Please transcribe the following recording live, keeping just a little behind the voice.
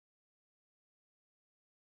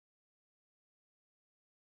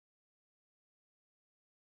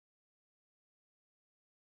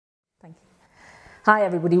Thank you. Hi,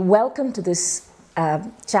 everybody. Welcome to this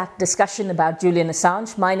chat discussion about Julian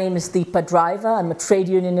Assange. My name is Deepa Driver. I'm a trade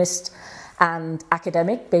unionist and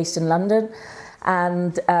academic based in London.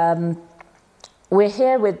 And we're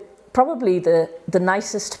here with probably the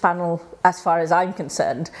nicest panel, as far as I'm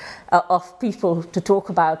concerned, of people to talk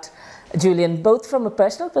about Julian, both from a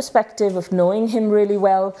personal perspective of knowing him really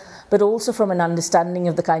well, but also from an understanding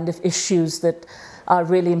of the kind of issues that are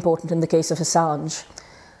really important in the case of Assange.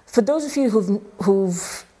 For those of you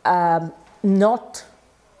who've not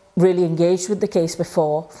really engaged with the case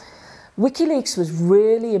before, WikiLeaks was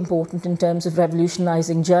really important in terms of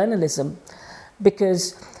revolutionizing journalism,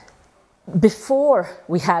 because before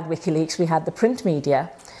we had WikiLeaks, we had the print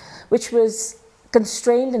media, which was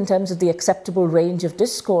constrained in terms of the acceptable range of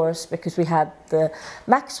discourse, because we had the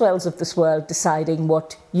Maxwells of this world deciding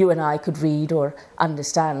what you and I could read or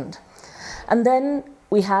understand. And then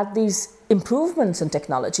we had these improvements in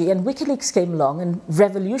technology, and WikiLeaks came along and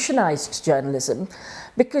revolutionized journalism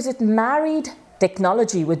because it married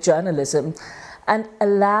technology with journalism and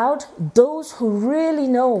allowed those who really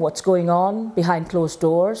know what's going on behind closed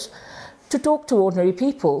doors to talk to ordinary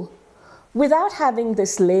people without having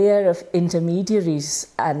this layer of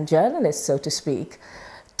intermediaries and journalists, so to speak,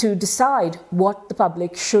 to decide what the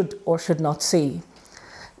public should or should not see.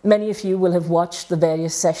 Many of you will have watched the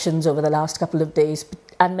various sessions over the last couple of days,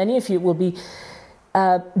 and many of you will be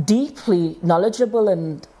deeply knowledgeable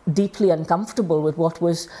and deeply uncomfortable with what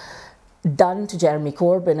was done to Jeremy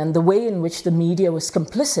Corbyn and the way in which the media was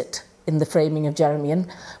complicit in the framing of Jeremy. And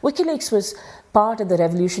WikiLeaks was part of the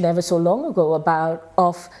revolution ever so long ago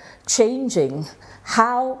of changing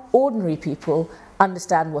how ordinary people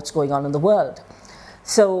understand what's going on in the world.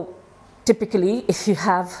 So typically, if you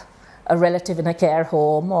have a relative in a care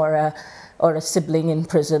home or a sibling in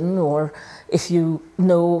prison, or if you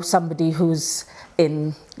know somebody who's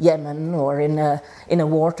in Yemen or in a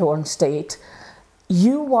war-torn state,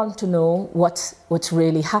 you want to know what's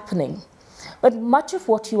really happening. But much of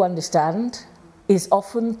what you understand is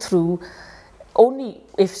often through only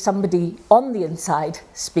if somebody on the inside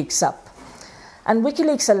speaks up. And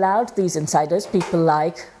WikiLeaks allowed these insiders, people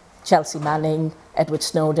like Chelsea Manning, Edward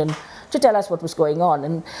Snowden, to tell us what was going on.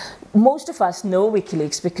 And most of us know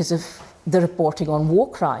WikiLeaks because of the reporting on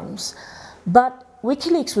war crimes. But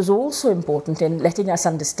WikiLeaks was also important in letting us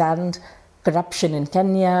understand corruption in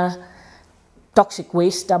Kenya, toxic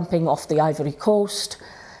waste dumping off the Ivory Coast,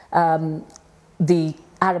 the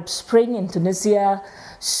Arab Spring in Tunisia.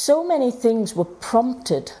 So many things were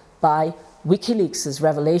prompted by WikiLeaks'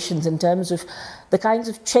 revelations in terms of the kinds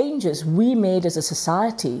of changes we made as a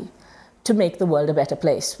society to make the world a better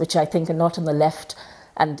place, which I think are not on the left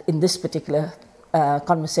and in this particular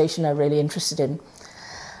conversation are really interested in.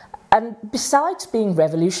 And besides being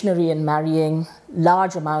revolutionary in marrying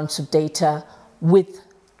large amounts of data with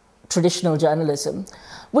traditional journalism,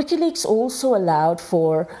 WikiLeaks also allowed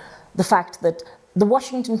for the fact that the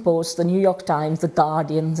Washington Post, the New York Times, the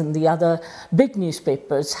Guardian, and the other big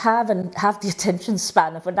newspapers have the attention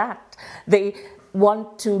span of a gnat. They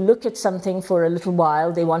want to look at something for a little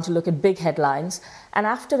while, they want to look at big headlines, and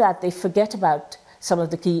after that they forget about some of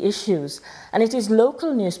the key issues. And it is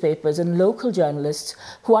local newspapers and local journalists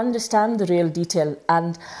who understand the real detail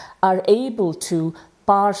and are able to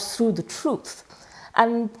parse through the truth.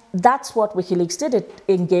 And that's what WikiLeaks did. It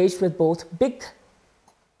engaged with both big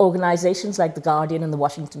organizations like the Guardian and the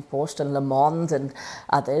Washington Post and Le Monde and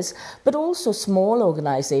others, but also small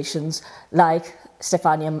organizations like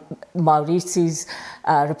Stefania Mauriti's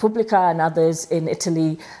Repubblica and others in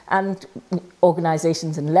Italy, and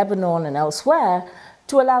organizations in Lebanon and elsewhere,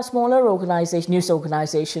 to allow smaller news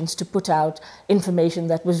organizations to put out information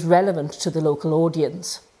that was relevant to the local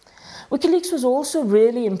audience. WikiLeaks was also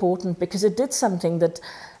really important because it did something that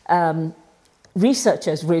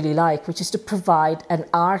researchers really like, which is to provide an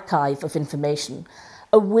archive of information,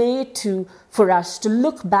 a way for us to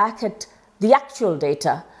look back at the actual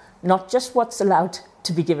data, not just what's allowed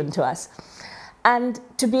to be given to us, and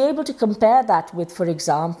to be able to compare that with, for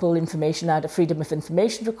example, information out of freedom of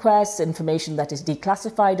information requests, information that is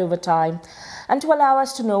declassified over time, and to allow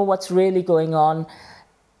us to know what's really going on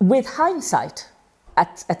with hindsight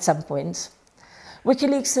at some points.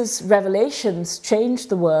 WikiLeaks' revelations changed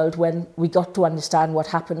the world when we got to understand what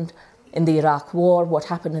happened in the Iraq War, what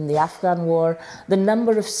happened in the Afghan War, the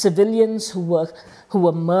number of civilians who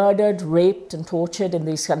were murdered, raped and tortured in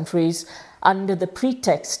these countries under the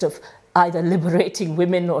pretext of either liberating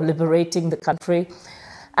women or liberating the country.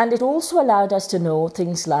 And it also allowed us to know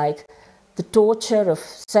things like the torture of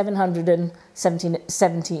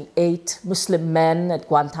 778 Muslim men at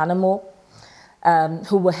Guantanamo,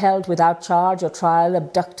 who were held without charge or trial,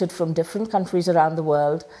 abducted from different countries around the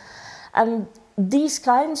world. And these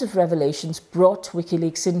kinds of revelations brought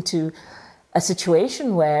WikiLeaks into a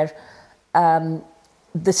situation where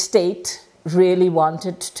the state really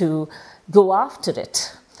wanted to go after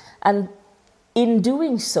it. And in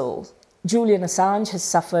doing so, Julian Assange has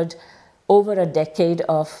suffered over a decade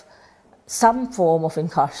of some form of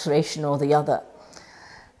incarceration or the other.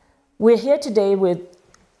 We're here today with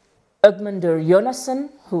Ögmundur Jonasson,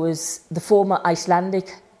 who is the former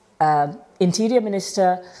Icelandic Interior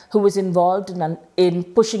Minister, who was involved in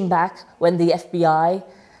pushing back when the FBI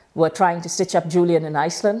were trying to stitch up Julian in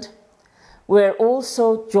Iceland. We're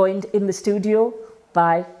also joined in the studio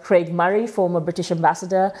by Craig Murray, former British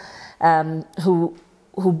ambassador, who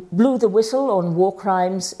blew the whistle on war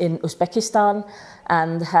crimes in Uzbekistan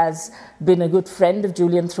and has been a good friend of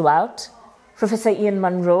Julian throughout. Professor Iain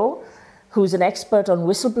Munro, who's an expert on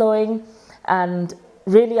whistleblowing and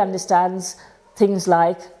really understands things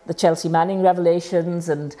like the Chelsea Manning revelations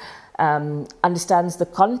and understands the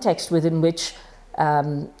context within which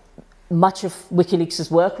much of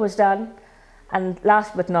WikiLeaks' work was done. And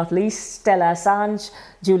last but not least, Stella Assange,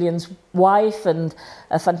 Julian's wife and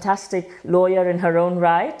a fantastic lawyer in her own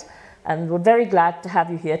right. And we're very glad to have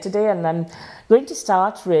you here today. And I'm going to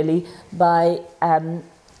start really by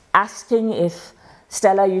asking if,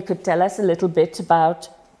 Stella, you could tell us a little bit about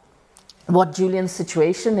what Julian's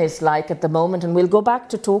situation is like at the moment. And we'll go back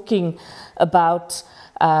to talking about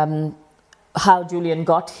how Julian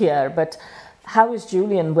got here. But how is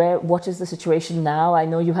Julian? What is the situation now? I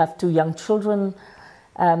know you have 2 young children.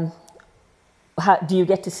 Do you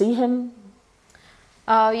get to see him?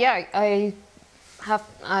 Yeah, I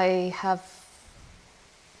have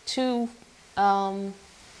 2,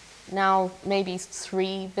 now maybe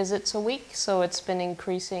 3 visits a week. So it's been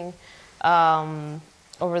increasing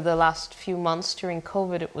over the last few months. During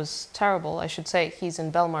COVID, it was terrible. I should say he's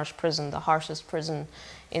in Belmarsh prison, the harshest prison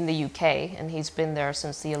in the UK, and he's been there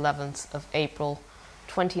since the 11th of April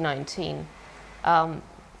 2019.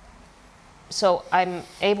 So I'm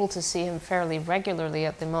able to see him fairly regularly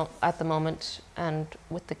at the moment and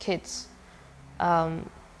with the kids.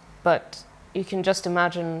 But you can just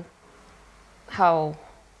imagine how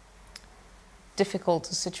difficult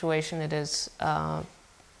a situation it is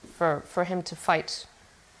for him to fight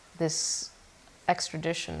this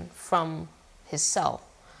extradition from his cell,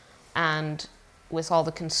 and with all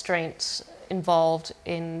the constraints involved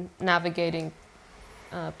in navigating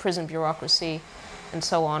prison bureaucracy and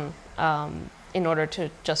so on, in order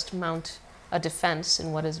to just mount a defense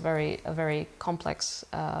in what is a very complex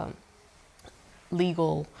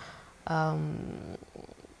legal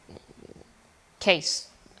case,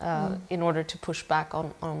 in order to push back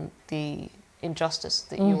on the injustice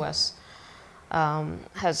the US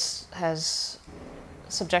has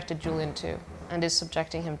subjected Julian to and is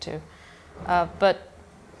subjecting him to. But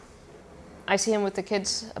I see him with the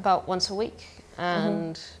kids about once a week,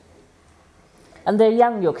 and and they're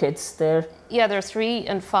young, your kids. They're 3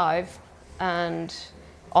 and 5, and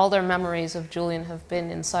all their memories of Julian have been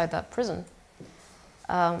inside that prison.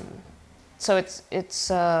 So it's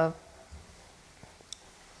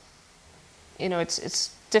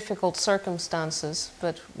difficult circumstances,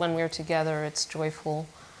 but when we're together, it's joyful,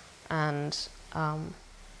 and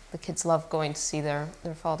the kids love going to see their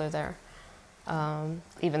father there.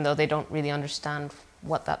 Even though they don't really understand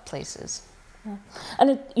what that place is. Yeah.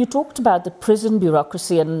 And you talked about the prison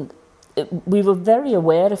bureaucracy, and we were very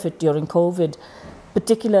aware of it during COVID,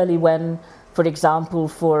 particularly when, for example,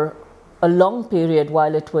 for a long period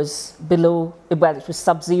while it was it was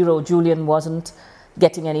sub-zero, Julian wasn't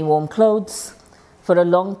getting any warm clothes. For a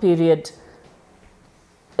long period,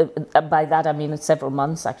 by that I mean several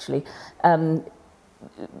months actually,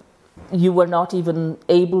 you were not even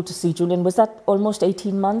able to see Julian. Was that almost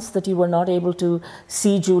 18 months that you were not able to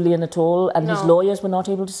see Julian at all, and No. his lawyers were not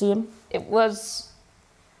able to see him? It was,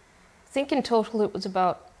 I think in total it was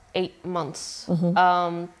about 8 months.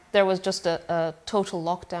 There was just a total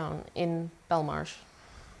lockdown in Belmarsh.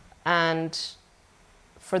 And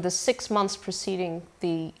for the 6 months preceding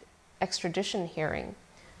the extradition hearing,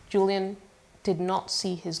 Julian did not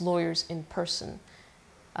see his lawyers in person.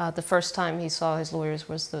 The first time he saw his lawyers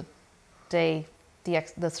was the day the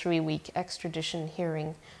 3-week extradition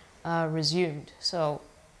hearing resumed. So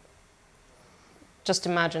just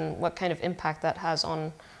imagine what kind of impact that has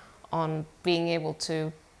on being able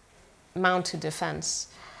to mount a defense.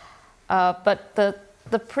 But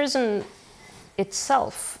the prison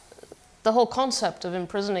itself, the whole concept of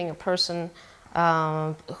imprisoning a person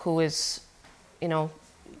who is,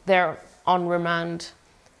 there on remand,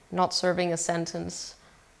 not serving a sentence,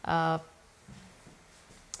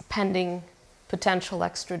 pending potential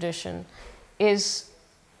extradition is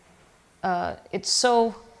it's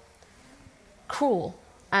so cruel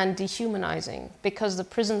and dehumanizing, because the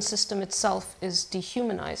prison system itself is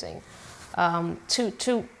dehumanizing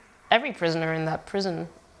to every prisoner in that prison,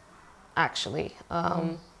 actually.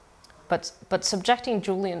 But subjecting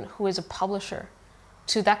Julian, who is a publisher,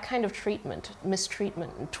 to that kind of treatment,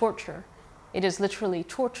 mistreatment, and torture, it is literally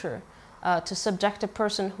torture to subject a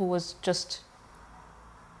person who was just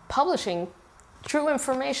publishing true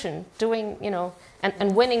information, doing, you know,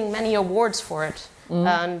 and winning many awards for it.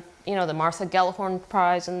 And, you know, the Martha Gellhorn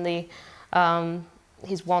Prize, and the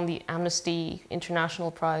he's won the Amnesty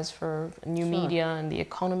International Prize for New Media, and the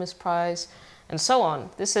Economist Prize, and so on.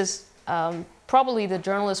 This is probably the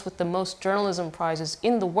journalist with the most journalism prizes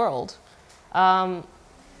in the world. And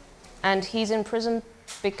he's in prison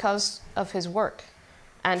because of his work.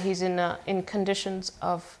 And he's in conditions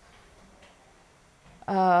of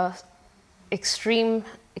extremely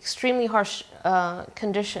harsh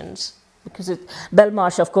conditions. Because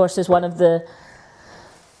Belmarsh, of course, is the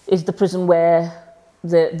prison where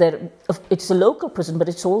it's a local prison, but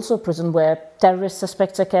it's also a prison where terrorist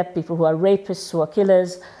suspects are kept, people who are rapists, who are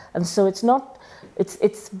killers, and so it's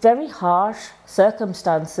very harsh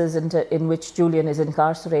circumstances in which Julian is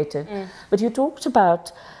incarcerated. But you talked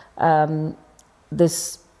about the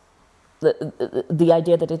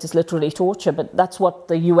idea that it is literally torture, but that's what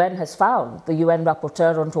the UN has found. The UN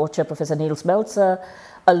rapporteur on torture, Professor Niels Meltzer,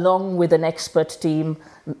 along with an expert team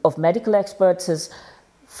of medical experts, has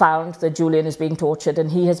found that Julian is being tortured,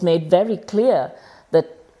 and he has made very clear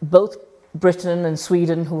that both Britain and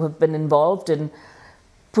Sweden, who have been involved in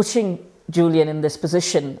pushing Julian in this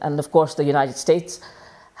position, and of course the United States,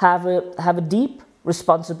 have a deep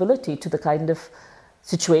responsibility to the kind of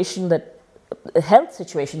health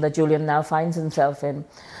situation that Julian now finds himself in.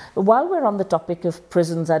 But while we're on the topic of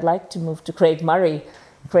prisons, I'd like to move to Craig Murray.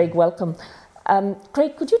 Craig, welcome.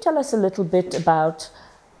 Craig, could you tell us a little bit about,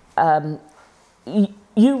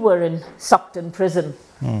 you were sucked in prison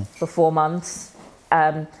for 4 months,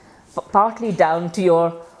 partly down to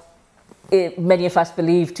your, many of us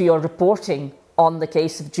believe, to your reporting on the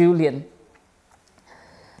case of Julian.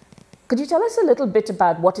 Could you tell us a little bit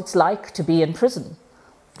about what it's like to be in prison?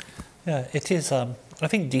 Yeah, it is. I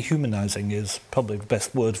think dehumanizing is probably the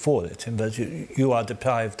best word for it, in that you are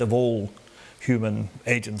deprived of all human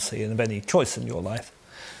agency and of any choice in your life.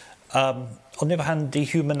 On the other hand,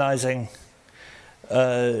 dehumanizing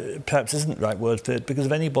perhaps isn't the right word for it, because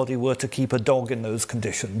if anybody were to keep a dog in those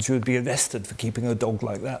conditions, you would be arrested for keeping a dog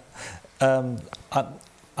like that.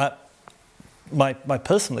 My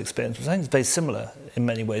personal experience, which I think is very similar in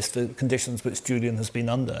many ways to the conditions which Julian has been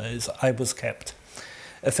under, is I was kept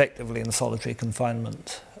effectively in solitary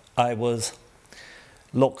confinement. I was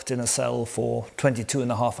locked in a cell for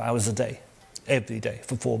 22.5 hours a day, every day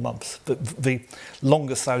for 4 months. The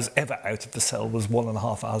longest I was ever out of the cell was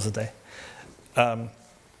 1.5 hours a day,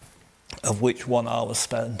 of which 1 hour was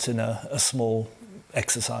spent in a small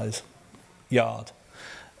exercise yard,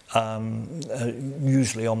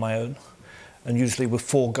 usually on my own, and usually with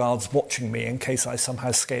 4 guards watching me in case I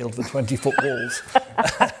somehow scaled the 20-foot walls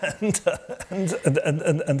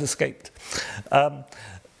and escaped. I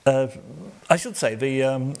should say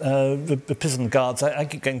the prison guards, I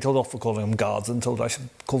keep getting told off for calling them guards and told I should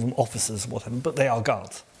call them officers or whatever, but they are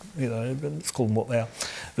guards, you know, let's call them what they are.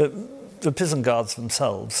 But the prison guards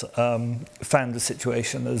themselves found the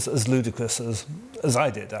situation as ludicrous as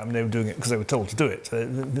I did. I mean, they were doing it because they were told to do it. They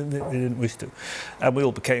didn't wish to. And we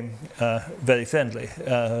all became very friendly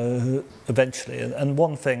eventually. And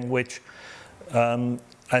one thing which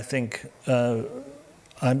I think I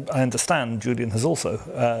understand Julian has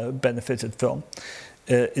also benefited from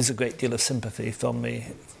is a great deal of sympathy from me,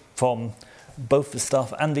 from both the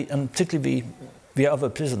staff and particularly the other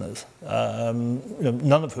prisoners, you know,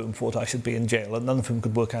 none of whom thought I should be in jail, and none of whom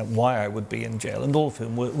could work out why I would be in jail, and all of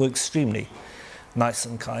whom were extremely nice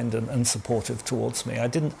and kind and supportive towards me. I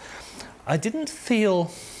didn't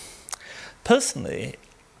feel, personally,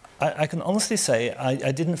 I can honestly say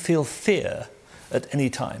I didn't feel fear at any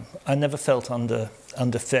time. I never felt under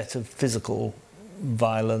threat of physical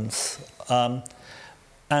violence,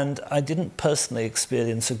 and I didn't personally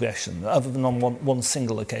experience aggression, other than on one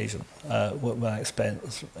single occasion when I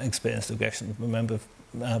experienced aggression from a member of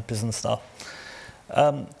prison staff.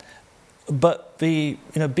 But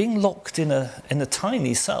being locked in a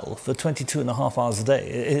tiny cell for 22.5 hours a day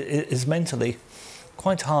is mentally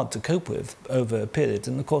quite hard to cope with over a period.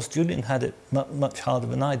 And of course, Julian had it much harder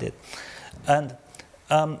than I did. And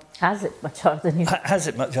has it much harder than you? Has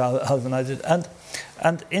it much harder than I did. And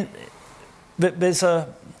there's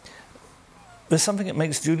there's something that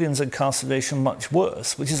makes Julian's incarceration much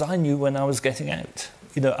worse, which is I knew when I was getting out.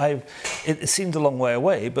 You know, it seemed a long way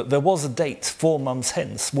away, but there was a date 4 months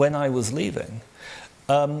hence when I was leaving.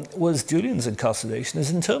 Was Julian's incarceration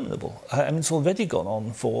is interminable. I mean, it's already gone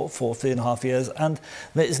on for 3.5 years, and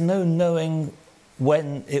there is no knowing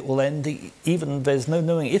when it will end, even there's no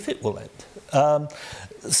knowing if it will end.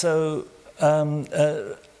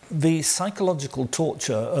 The psychological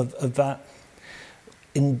torture of that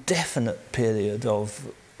indefinite period of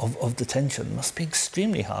detention must be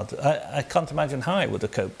extremely hard. I can't imagine how I would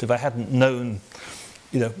have coped if I hadn't known,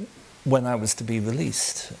 you know, when I was to be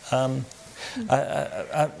released.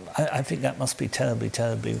 I think that must be terribly,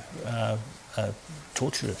 terribly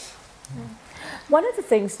torturous. One of the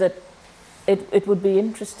things that it would be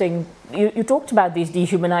interesting, you talked about these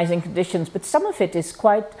dehumanizing conditions, but some of it is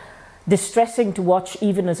quite distressing to watch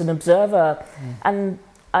even as an observer. And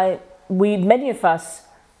many of us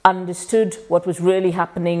understood what was really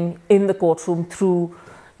happening in the courtroom through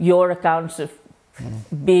your accounts of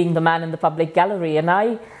being the man in the public gallery. And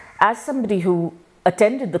I, as somebody who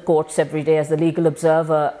attended the courts every day as the legal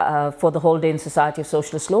observer for the Haldane Society of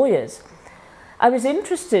Socialist Lawyers, I was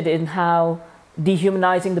interested in how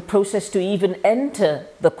dehumanizing the process to even enter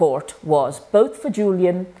the court was, both for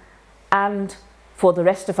Julian and for the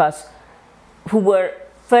rest of us who were,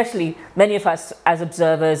 firstly, many of us as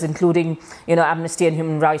observers, including, you know, Amnesty and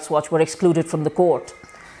Human Rights Watch, were excluded from the court,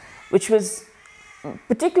 which was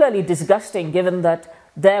particularly disgusting given that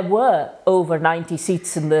there were over 90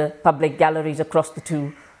 seats in the public galleries across the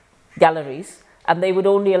 2 galleries, and they would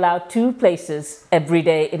only allow 2 places every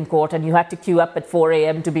day in court, and you had to queue up at 4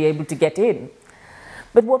 a.m. to be able to get in.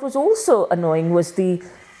 But what was also annoying was the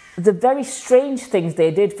very strange things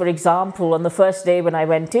they did. For example, on the first day when I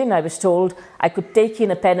went in, I was told I could take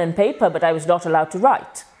in a pen and paper, but I was not allowed to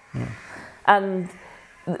write. And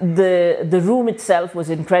the room itself was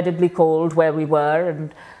incredibly cold where we were,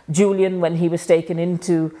 and Julian, when he was taken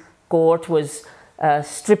into court, was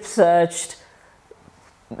strip searched,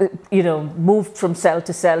 you know, moved from cell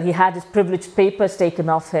to cell. He had his privileged papers taken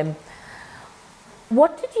off him.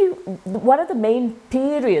 What are the main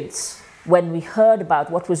periods when we heard about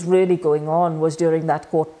what was really going on was during that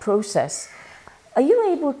court process? Are you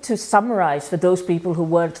able to summarize for those people who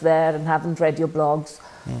weren't there and haven't read your blogs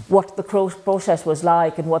what the process was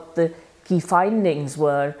like and what the key findings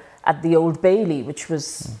were at the Old Bailey, which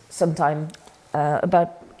was sometime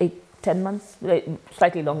about 8-10 months,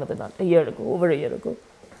 slightly longer than that, over a year ago?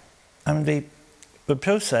 I mean, the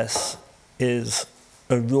process is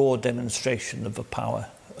a raw demonstration of the power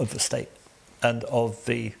of the state and of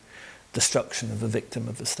the destruction of the victim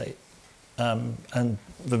of the state. And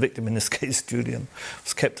the victim, in this case, Julian,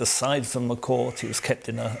 was kept aside from the court. He was kept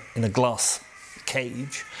in a glass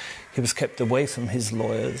cage. He was kept away from his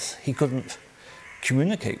lawyers. He couldn't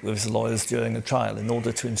communicate with his lawyers during a trial in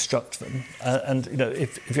order to instruct them. And you know,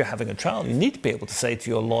 if you're having a trial, you need to be able to say to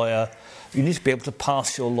your lawyer, you need to be able to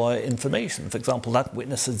pass your lawyer information. For example, that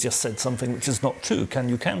witness has just said something which is not true. Can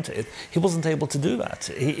you counter it? He wasn't able to do that.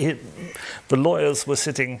 The lawyers were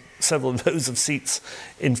sitting several rows of seats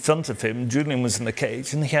in front of him. Julian was in the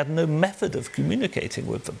cage, and he had no method of communicating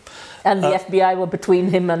with them. And the FBI were between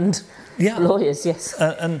him and lawyers, yes.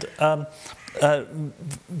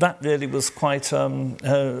 That really was quite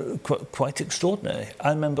extraordinary. I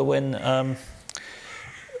remember when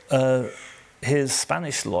his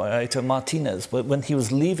Spanish lawyer, Aide Martinez, when he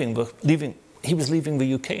was leaving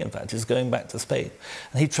the UK, in fact, he was going back to Spain,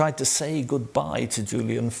 and he tried to say goodbye to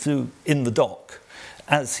Julian in the dock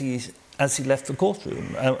as he left the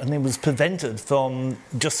courtroom, and he was prevented from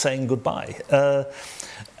just saying goodbye.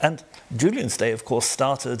 And Julian's day, of course,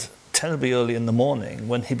 started terribly early in the morning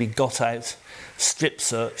when he got out, strip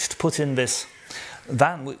searched, put in this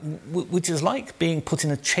van, which is like being put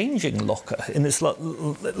in a changing locker in this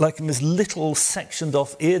like in this little sectioned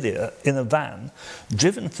off area in a van,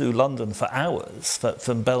 driven through London for hours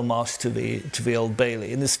from Belmarsh to the Old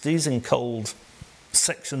Bailey in this freezing cold,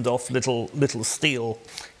 sectioned off little steel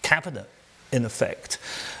cabinet, in effect,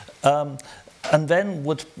 and then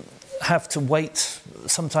would have to wait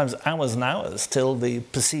sometimes hours and hours till the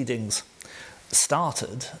proceedings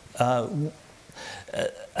started,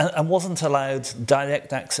 and wasn't allowed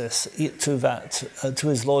direct access to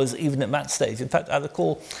his lawyers even at that stage. In fact, I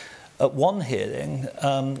recall at one hearing,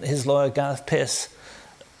 his lawyer Gareth Pearce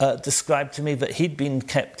described to me that he'd been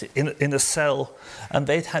kept in a cell, and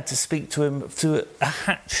they'd had to speak to him through a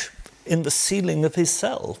hatch in the ceiling of his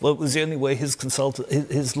cell. Well, it was the only way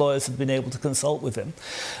his lawyers had been able to consult with him.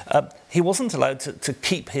 He wasn't allowed to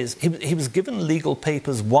keep his... He was given legal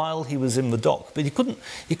papers while he was in the dock, but he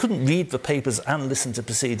couldn't read the papers and listen to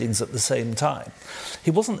proceedings at the same time.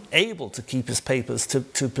 He wasn't able to keep his papers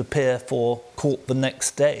to prepare for court the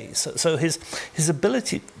next day. So his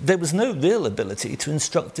ability... There was no real ability to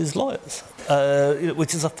instruct his lawyers,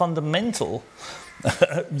 which is a fundamental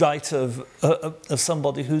right of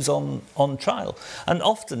somebody who's on trial. And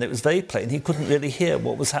often it was very plain he couldn't really hear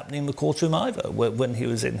what was happening in the courtroom either when he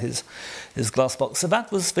was in his glass box. So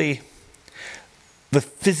that was the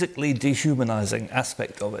physically dehumanizing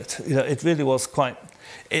aspect of it. You know, it really was quite...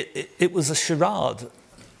 It was a charade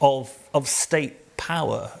of state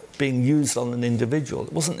power being used on an individual.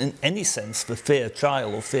 It wasn't in any sense the fair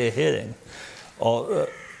trial or fair hearing of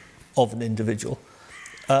an individual.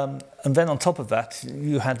 And then on top of that,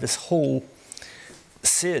 you had this whole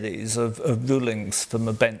series of rulings from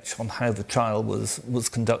the bench on how the trial was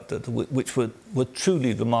conducted, which were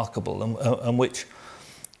truly remarkable, and which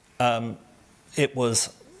it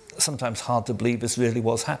was sometimes hard to believe this really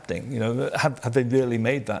was happening. You know, have they really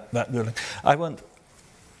made that ruling?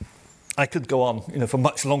 I could go on, you know, for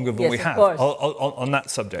much longer than we have on that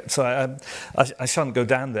subject. So I shan't go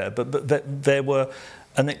down there. But there were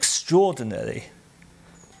an extraordinary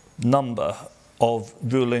number of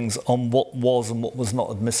rulings on what was and what was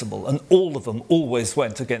not admissible, and all of them always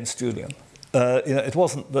went against Julian. You know, it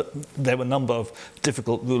wasn't that there were a number of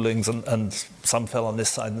difficult rulings and some fell on this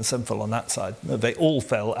side and some fell on that side. No, they all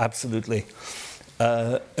fell absolutely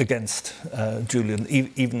against Julian,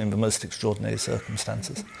 even in the most extraordinary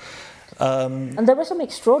circumstances. And there were some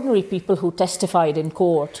extraordinary people who testified in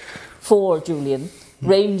court for Julian,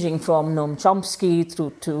 ranging from Noam Chomsky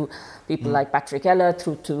through to people like Patrick Eller,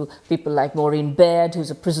 through to people like Maureen Baird,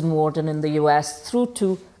 who's a prison warden in the US, through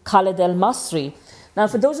to Khaled El-Masri. Now,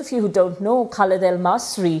 for those of you who don't know, Khaled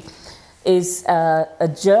El-Masri is a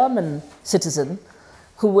German citizen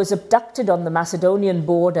who was abducted on the Macedonian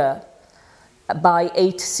border by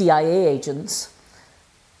 8 CIA agents,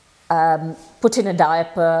 put in a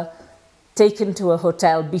diaper, taken to a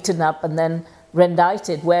hotel, beaten up, and then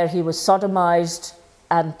rendicted, where he was sodomized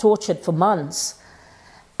and tortured for months.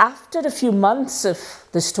 After a few months of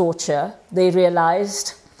this torture, they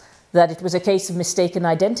realized that it was a case of mistaken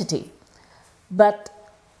identity. But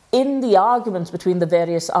in the arguments between the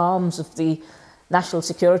various arms of the national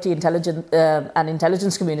security and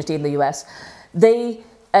intelligence community in the US, they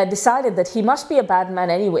decided that he must be a bad man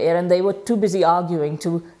anyway, and they were too busy arguing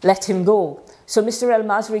to let him go. So Mr.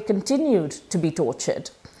 El-Masri continued to be tortured.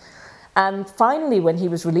 And finally, when he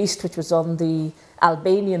was released, which was on the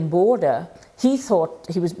Albanian border, he thought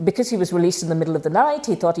because he was released in the middle of the night,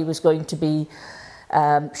 he thought he was going to be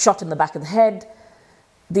shot in the back of the head.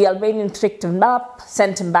 The Albanians picked him up,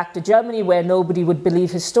 sent him back to Germany, where nobody would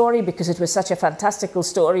believe his story because it was such a fantastical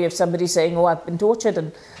story of somebody saying, oh, I've been tortured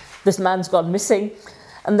and this man's gone missing.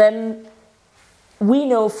 And then we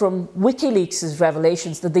know from WikiLeaks'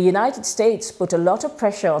 revelations that the United States put a lot of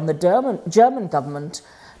pressure on the German government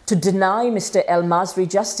to deny Mr. El-Masri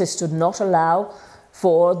justice, to not allow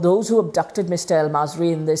for those who abducted Mr.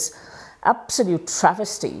 El-Masri in this absolute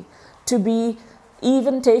travesty to be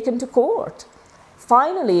even taken to court.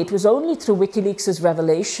 Finally, it was only through WikiLeaks'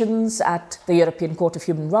 revelations at the European Court of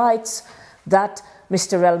Human Rights that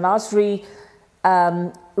Mr. El-Masri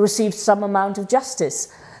received some amount of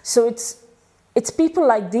justice. So it's people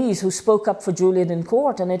like these who spoke up for Julian in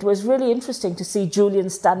court, and it was really interesting to see Julian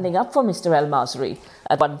standing up for Mr. El-Masri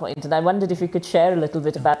at one point, and I wondered if you could share a little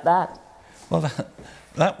bit about that. Well,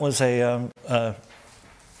 that was a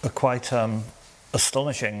quite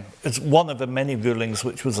astonishing... It's one of the many rulings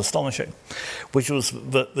which was astonishing, which was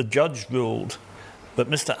that the judge ruled that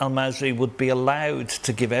Mr. El-Masri would be allowed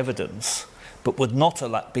to give evidence, but would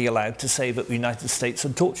not be allowed to say that the United States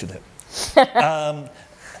had tortured him.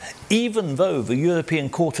 Even though the European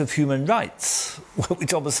Court of Human Rights,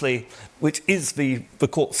 which is the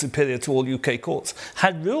court superior to all UK courts,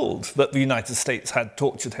 had ruled that the United States had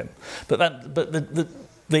tortured him. But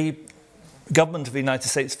the government of the United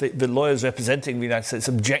States, the lawyers representing the United States,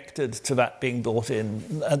 objected to that being brought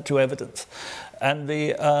in to evidence. And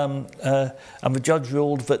the judge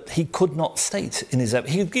ruled that he could not state in his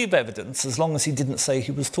evidence. He could give evidence as long as he didn't say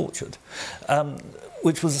he was tortured,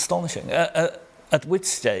 which was astonishing. At which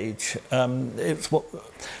stage, it's what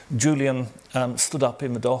Julian stood up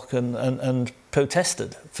in the dock and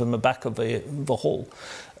protested from the back of the hall.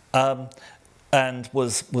 and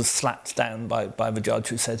was slapped down by the judge,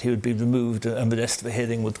 who said he would be removed and the rest of the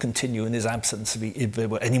hearing would continue in his absence if there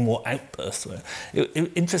were any more outbursts.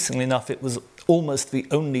 Interestingly enough, it was almost the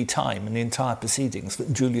only time in the entire proceedings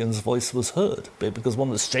that Julian's voice was heard, because one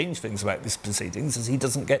of the strange things about these proceedings is he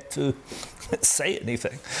doesn't get to say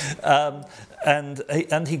anything.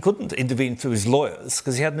 And he couldn't intervene through his lawyers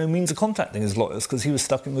because he had no means of contacting his lawyers because he was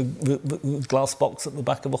stuck in the glass box at the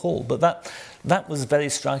back of the hall. But that was very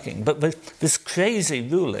striking. But this crazy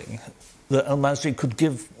ruling that Al-Masri could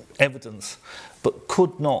give evidence but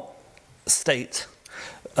could not state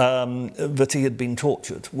that he had been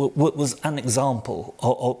tortured was an example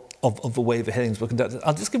of the way the hearings were conducted.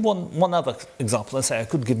 I'll just give one other example. I say I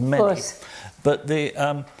could give many, but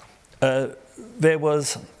there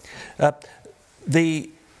was the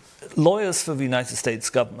lawyers for the United States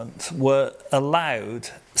government were allowed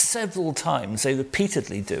several times. They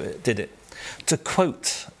repeatedly did it to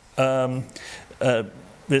quote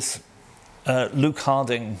this Luke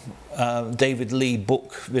Harding, David Lee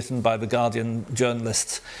book written by the Guardian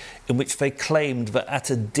journalists, in which they claimed that at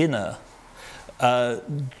a dinner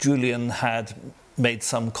Julian had made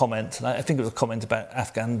some comment, and I think it was a comment about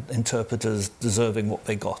Afghan interpreters deserving what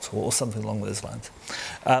they got, or something along those lines.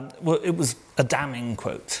 Well, it was a damning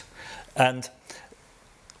quote, and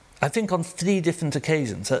I think on 3 different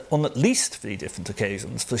occasions, on at least 3 different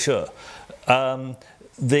occasions for sure,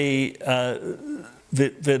 the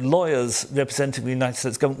lawyers representing the United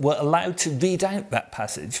States government were allowed to read out that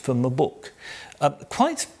passage from the book,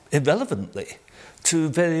 quite irrelevantly, to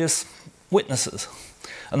various witnesses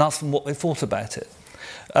and ask them what they thought about it.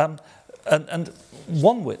 And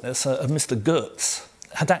one witness, Mr. Gertz,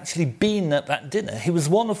 had actually been at that dinner. He was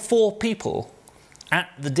one of 4 people at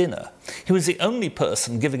the dinner. He was the only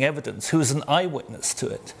person giving evidence who was an eyewitness to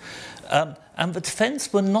it. And the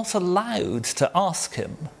defence were not allowed to ask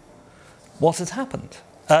him what had happened.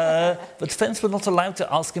 The defence were not allowed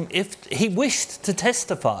to ask him if he wished to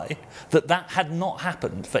testify that that had not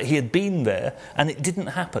happened, that he had been there and it didn't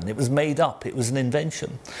happen. It was made up. It was an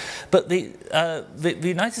invention. But the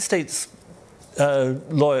United States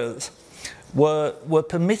lawyers were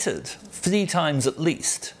permitted 3 times at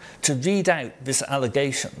least to read out this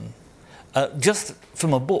allegation just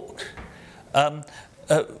from a book.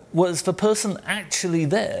 Was the person actually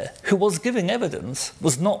there who was giving evidence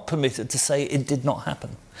was not permitted to say it did not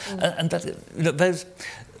happen. And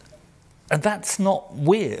that's not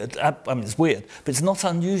weird. I mean, it's weird, but it's not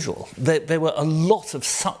unusual. There were a lot of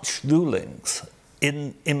such rulings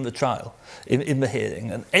in the trial, in the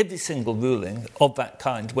hearing, and every single ruling of that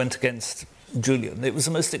kind went against Julian. It was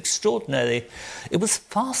the most extraordinary. It was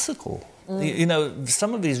farcical. You know,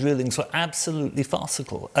 some of these rulings were absolutely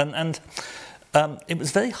farcical, and it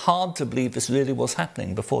was very hard to believe this really was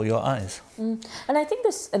happening before your eyes. And I think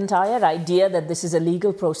this entire idea that this is a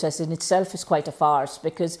legal process in itself is quite a farce,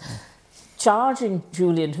 because charging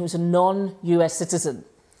Julian, who's a non-US citizen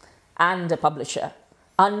and a publisher,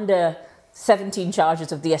 under 17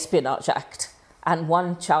 charges of the Espionage Act, and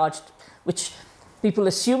 1 charge which people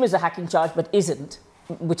assume is a hacking charge but isn't,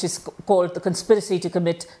 which is called the conspiracy to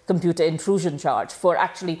commit computer intrusion charge, for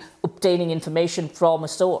actually obtaining information from a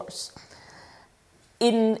source.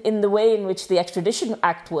 In the way in which the Extradition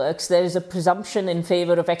Act works, there is a presumption in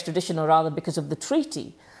favour of extradition, or rather because of the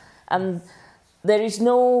treaty. And there is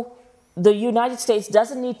the United States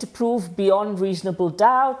doesn't need to prove beyond reasonable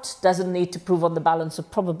doubt, doesn't need to prove on the balance of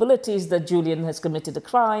probabilities that Julian has committed a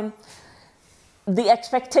crime. The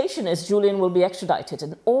expectation is Julian will be extradited.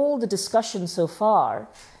 And all the discussion so far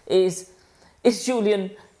is Julian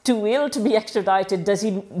too ill to be extradited? Does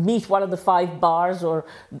he meet one of the 5 bars, or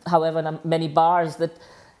however many bars, that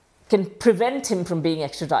can prevent him from being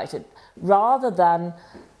extradited? Rather than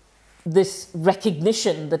this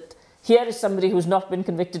recognition that here is somebody who's not been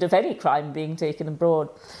convicted of any crime being taken abroad.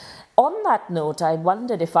 On that note, I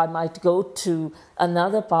wondered if I might go to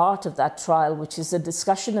another part of that trial, which is a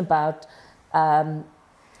discussion about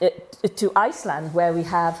to Iceland, where we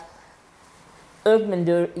have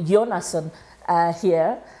Ögmundur Jonasson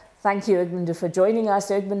here. Thank you, Ögmundur, for joining us.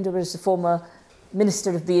 Ögmundur is the former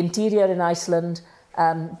Minister of the Interior in Iceland,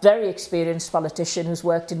 very experienced politician who's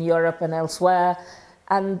worked in Europe and elsewhere.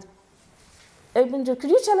 And Ögmundur, could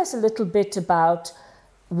you tell us a little bit about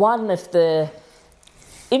one of the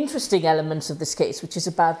interesting elements of this case, which is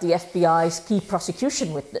about the FBI's key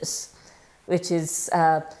prosecution witness, which is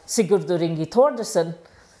Sigurður Ingi Thordarson,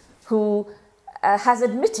 who has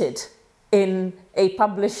admitted in a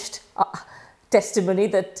published testimony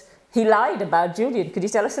that he lied about Julian. Could you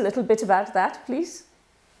tell us a little bit about that, please?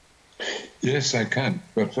 Yes, I can.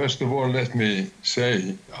 But first of all, let me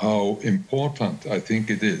say how important I think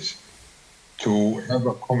it is to have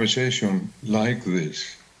a conversation like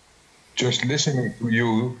this. Just listening to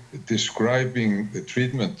you describing the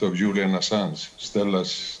treatment of Julian Assange,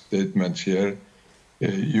 Stella's statements here,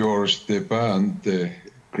 yours, Deepa, and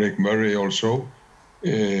Greg Murray also,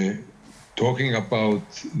 talking about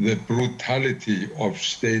the brutality of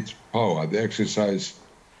state power, the exercise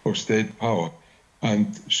of state power.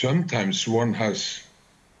 And sometimes one has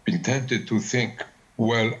been tempted to think,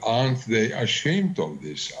 well, aren't they ashamed of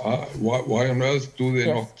this? Why on earth do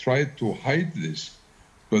they not try to hide this?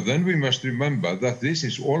 But then we must remember that this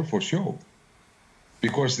is all for show,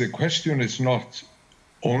 because the question is not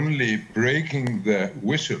only breaking the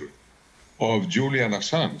whistle of Julian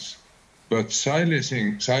Assange, but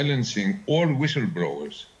silencing all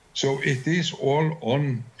whistleblowers. So it is all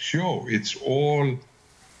on show. It's all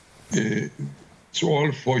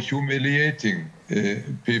for humiliating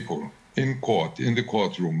people in court, in the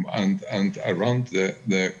courtroom, and around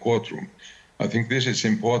the courtroom. I think this is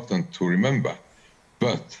important to remember.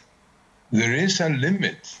 But there is a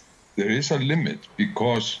limit. There is a limit,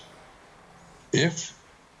 because if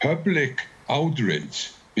public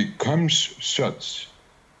outrage becomes such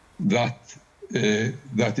that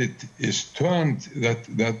it is turned, that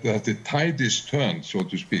the tide is turned, so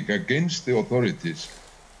to speak, against the authorities,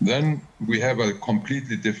 then we have a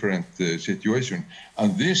completely different situation.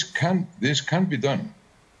 And this can be done.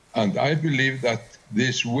 And I believe that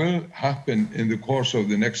this will happen in the course of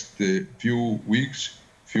the next few weeks,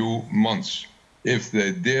 few months, if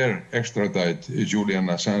they dare extradite Julian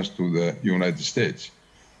Assange to the United States.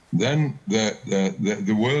 Then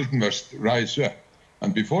the world must rise up.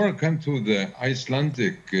 And before I come to the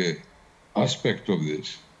Icelandic aspect of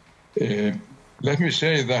this, let me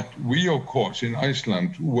say that we, of course, in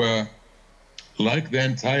Iceland were, like the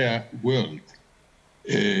entire world,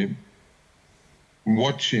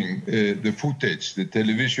 watching the footage, the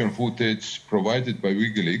television footage provided by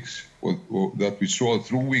WikiLeaks, or that we saw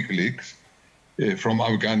through WikiLeaks, from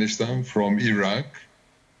Afghanistan, from Iraq.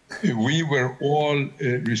 We were all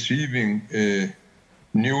receiving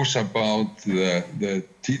news about the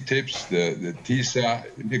TTIPs, the TISA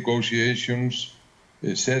negotiations,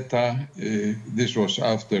 CETA. This was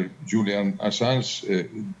after Julian Assange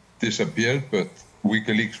disappeared, but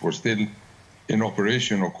WikiLeaks was still in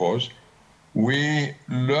operation, of course. We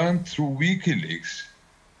learned through WikiLeaks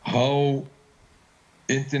how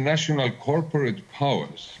international corporate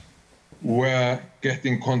powers were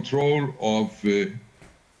getting control of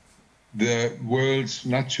the world's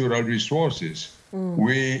natural resources.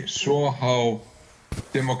 We saw how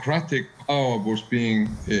democratic power was being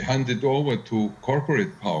handed over to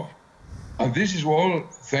corporate power. And this is all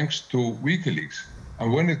thanks to WikiLeaks.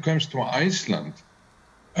 And when it comes to Iceland,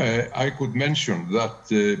 I could mention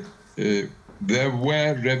that there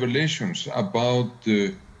were revelations about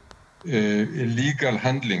illegal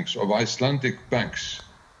handlings of Icelandic banks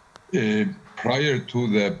prior to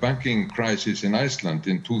the banking crisis in Iceland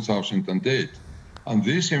in 2008. And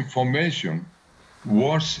this information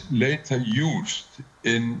was later used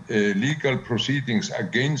in legal proceedings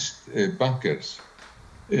against bankers.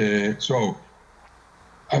 So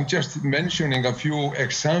I'm just mentioning a few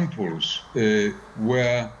examples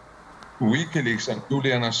where WikiLeaks and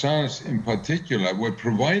Julian Assange in particular were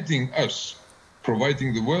providing us,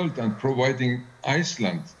 providing the world and providing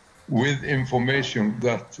Iceland with information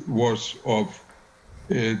that was of,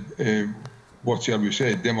 what shall we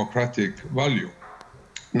say, democratic value.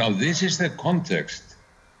 Now, this is the context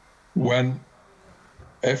when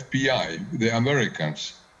FBI, the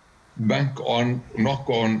Americans, knock on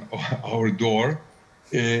our door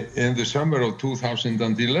in the summer of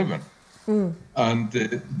 2011. And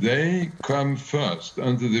they come first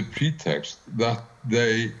under the pretext that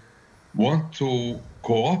they want to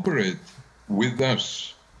cooperate with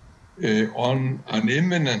us on an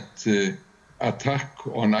imminent attack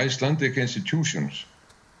on Icelandic institutions,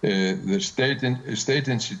 the state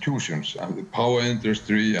institutions, and the power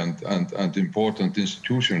industry and important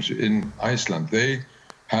institutions in Iceland. They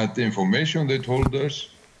had information, they told us,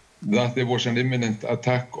 that there was an imminent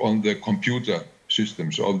attack on the computer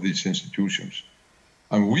systems of these institutions.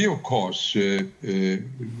 And we, of course,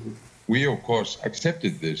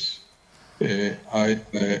 accepted this. This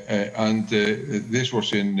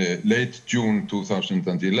was in late June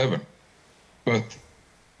 2011. But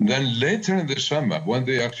then later in the summer, when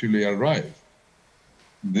they actually arrived,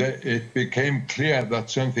 it became clear that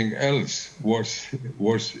something else was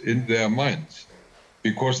in their minds,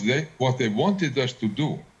 because what they wanted us to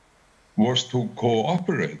do was to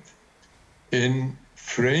cooperate in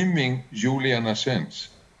framing Julian Assange,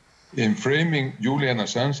 in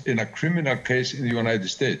a criminal case in the United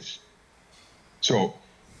States. So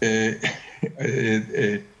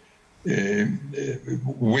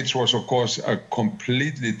which was, of course, a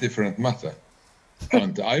completely different matter.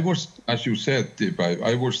 And I was, as you said, Deepa,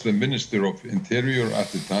 I was the Minister of Interior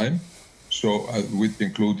at the time, so which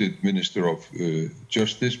included Minister of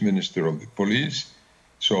Justice, Minister of the Police.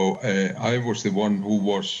 So I was the one who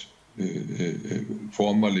was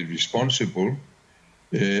formally responsible.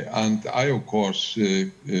 And I, of course,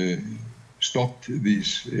 stopped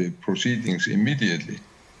these proceedings immediately.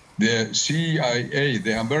 The CIA,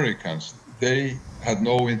 the Americans, they had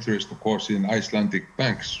no interest, of course, in Icelandic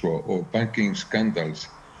banks or banking scandals,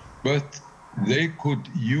 but they could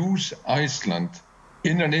use Iceland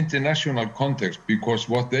in an international context, because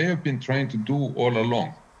what they have been trying to do all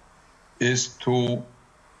along is to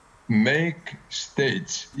make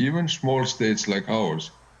states, even small states like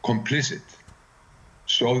ours, complicit,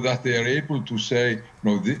 so that they are able to say,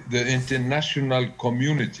 no, the international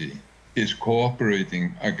community is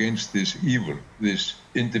cooperating against this evil, this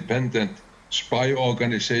independent spy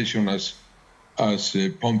organization as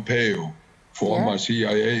Pompeo, former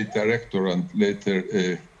CIA director and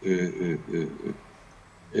later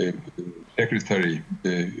secretary,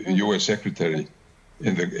 U.S. secretary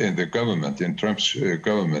in the government, in Trump's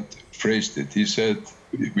government, phrased it. He said,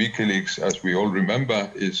 WikiLeaks, as we all remember,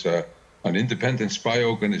 is an independent spy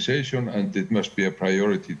organization, and it must be a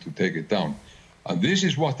priority to take it down. And this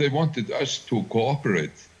is what they wanted us to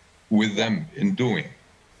cooperate with them in doing.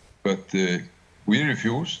 But we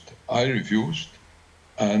refused, I refused,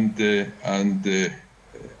 and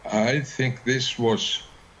I think this was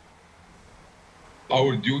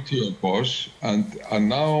our duty, of course, and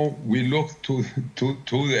now we look to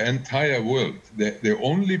the entire world. The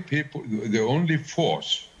only people, the only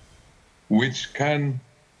force which can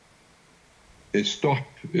stop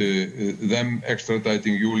them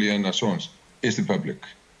extraditing Julian Assange is the public,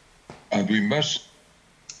 and we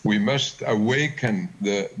must awaken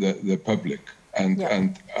the public, and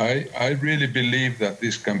I really believe that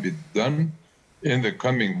this can be done in the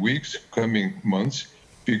coming weeks, coming months,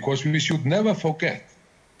 because we should never forget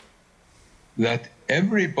that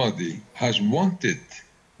everybody has wanted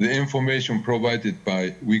the information provided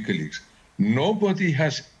by WikiLeaks. Nobody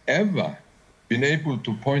has ever been able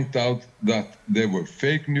to point out that there were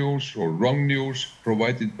fake news or wrong news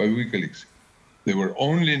provided by WikiLeaks. There were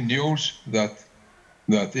only news that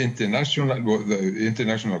the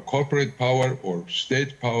international corporate power or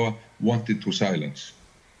state power wanted to silence.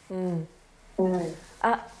 On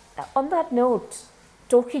that note,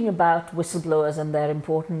 talking about whistleblowers and their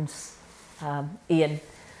importance, Iain,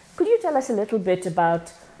 could you tell us a little bit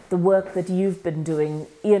about the work that you've been doing?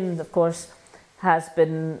 Iain, of course, has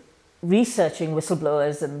been researching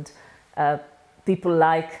whistleblowers and people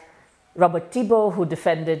like Robert Thibault, who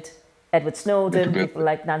defended Edward Snowden, people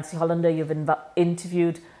like Nancy Hollander. You've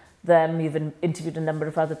interviewed them, you've interviewed a number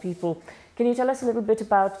of other people. Can you tell us a little bit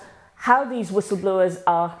about how these whistleblowers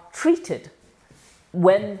are treated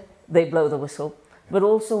when they blow the whistle, but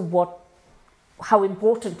also how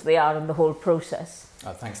important they are in the whole process?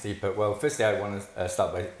 Thanks, Deepa. Well, firstly, I want to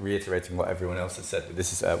start by reiterating what everyone else has said.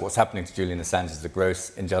 This is what's happening to Julian Assange is a gross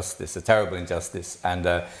injustice, a terrible injustice, and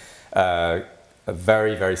a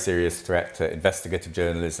very, very serious threat to investigative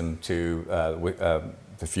journalism, to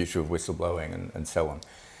the future of whistleblowing, and so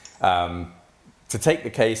on. To take the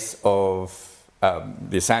case of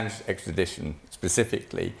the Assange extradition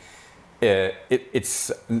specifically,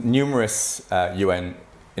 it's numerous UN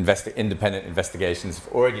independent investigations have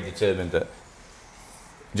already determined that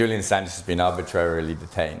Julian Assange has been arbitrarily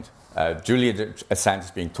detained. Julian Assange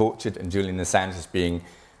is being tortured, and Julian Assange is being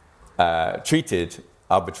treated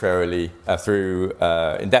arbitrarily through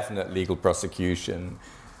indefinite legal prosecution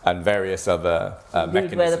and various other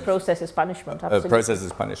mechanisms. Where the process is punishment, absolutely. Process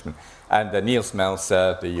is punishment. And Niels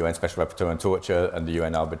Melzer, the UN Special Rapporteur on Torture, and the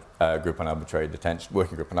UN Group on Arbitrary Detention,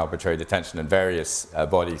 Working Group on Arbitrary Detention, and various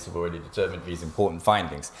bodies have already determined these important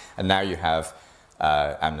findings. And now you have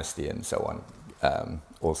Amnesty and so on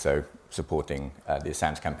also supporting the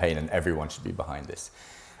Assange campaign, and everyone should be behind this.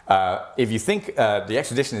 If you think the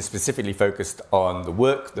extradition is specifically focused on the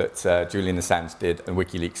work that Julian Assange did and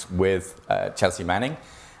WikiLeaks with Chelsea Manning,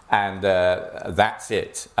 and that's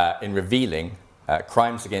it, in revealing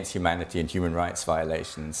crimes against humanity and human rights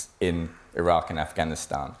violations in Iraq and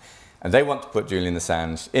Afghanistan. And they want to put Julian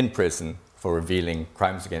Assange in prison for revealing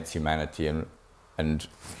crimes against humanity and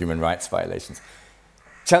human rights violations.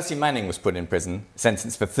 Chelsea Manning was put in prison,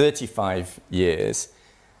 sentenced for 35 years.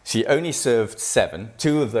 She only served 7.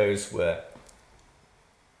 2 of those were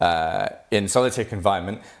in solitary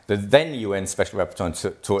confinement. The then UN Special Rapporteur on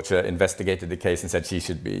Torture investigated the case and said she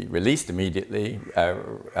should be released immediately,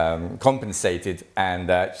 compensated,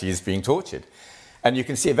 and she's being tortured. And you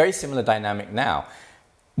can see a very similar dynamic now.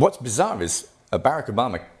 What's bizarre is Barack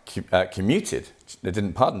Obama commuted, they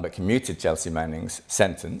didn't pardon, but commuted Chelsea Manning's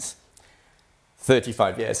sentence,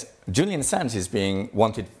 35 years. Julian Assange is being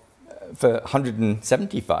wanted for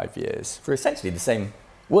 175 years for essentially the same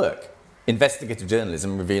work. Investigative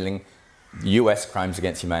journalism revealing US crimes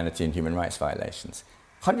against humanity and human rights violations.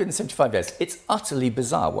 175 years. It's utterly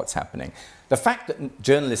bizarre what's happening. The fact that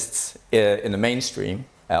journalists in the mainstream,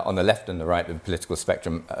 on the left and the right of the political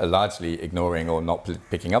spectrum, are largely ignoring or not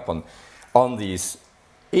picking up on these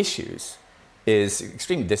issues is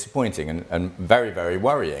extremely disappointing and very, very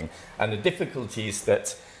worrying. And the difficulties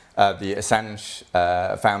that the Assange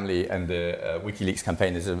family and the WikiLeaks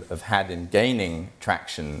campaigners have had in gaining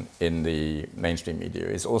traction in the mainstream media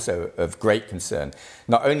is also of great concern,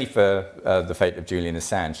 not only for the fate of Julian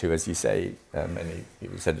Assange, who, as you say, many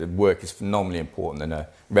people said, the work is phenomenally important and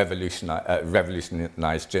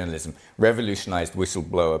revolutionised journalism, revolutionised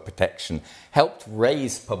whistleblower protection, helped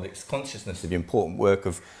raise public's consciousness of the important work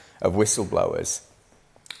of whistleblowers,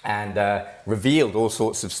 and revealed all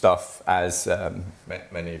sorts of stuff, as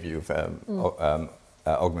many of you,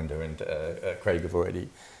 Ögmundur and Craig have already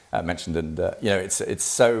mentioned. And you know, it's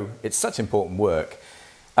such important work.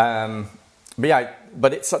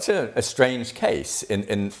 But it's such a strange case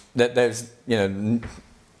in that there's, you know,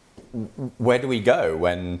 where do we go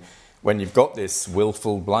when you've got this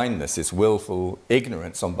willful blindness, this willful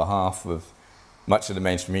ignorance on behalf of much of the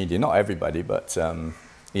mainstream media, not everybody, but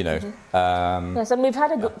you know. Yes, and we've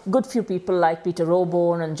had a good few people like Peter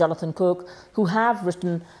Robourne and Jonathan Cook who have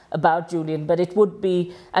written about Julian, but it would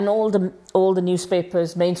be, and all the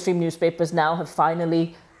newspapers, mainstream newspapers now have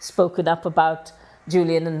finally spoken up about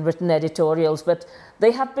Julian and written editorials, but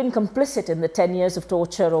they have been complicit in the 10 years of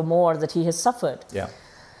torture or more that he has suffered. Yeah.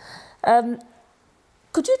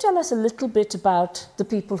 Could you tell us a little bit about the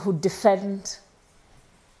people who defend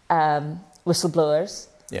whistleblowers?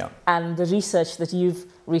 Yeah. And the research that you've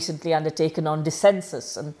recently undertaken on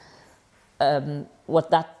dissensus and what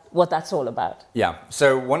that's all about? Yeah.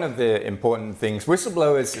 So one of the important things,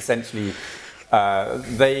 whistleblowers essentially,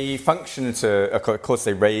 they function to, of course,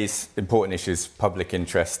 they raise important issues, public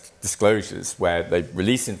interest disclosures, where they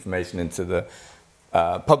release information into the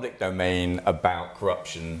public domain about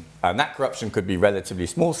corruption. And that corruption could be relatively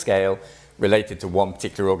small scale, related to one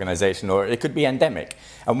particular organization, or it could be endemic.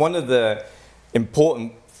 And one of the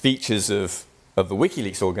important features of the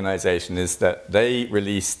WikiLeaks organization is that they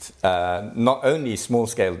released not only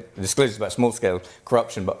small-scale disclosures about small-scale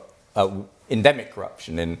corruption, but endemic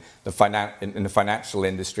corruption in the financial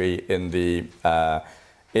industry, in the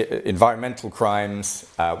environmental crimes,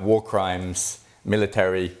 war crimes,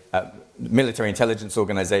 military intelligence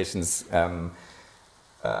organizations,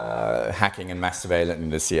 hacking and mass surveillance in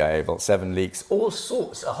the CIA Vault 7 leaks, all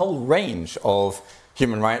sorts, a whole range of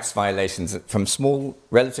human rights violations, from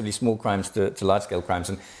relatively small crimes to large-scale crimes,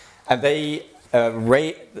 and they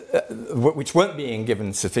which weren't being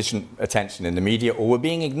given sufficient attention in the media, or were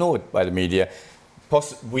being ignored by the media.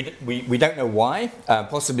 We don't know why.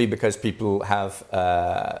 Possibly because people have,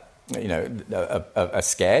 you know, are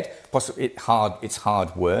scared. Possibly it's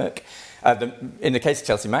hard work. In the case of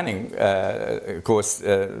Chelsea Manning, of course,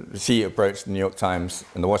 she approached the New York Times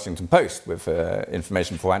and the Washington Post with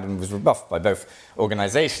information beforehand and was rebuffed by both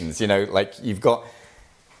organizations. You know, like, you've got,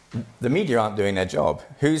 the media aren't doing their job.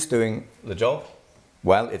 Who's doing the job?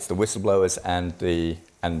 Well, it's the whistleblowers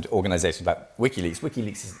and organizations like WikiLeaks.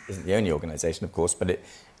 WikiLeaks isn't the only organization, of course, but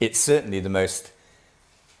it's certainly the most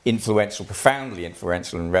influential, profoundly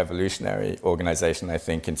influential and revolutionary organization, I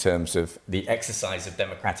think, in terms of the exercise of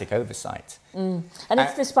democratic oversight. And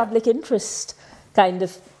it's this public interest kind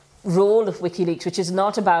of role of WikiLeaks, which is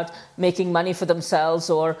not about making money for themselves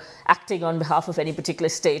or acting on behalf of any particular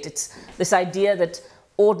state. It's this idea that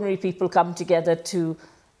ordinary people come together to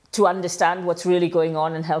understand what's really going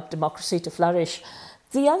on and help democracy to flourish.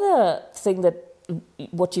 The other thing that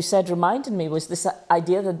what you said reminded me was this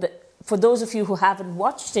idea that for those of you who haven't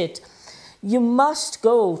watched it, you must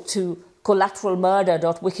go to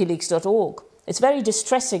collateralmurder.wikileaks.org. It's very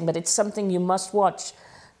distressing, but it's something you must watch.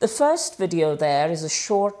 The first video there is a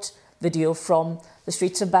short video from the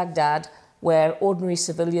streets of Baghdad where ordinary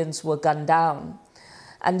civilians were gunned down.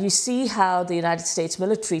 And you see how the United States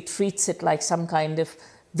military treats it like some kind of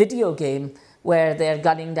video game where they're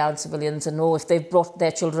gunning down civilians and, oh, if they've brought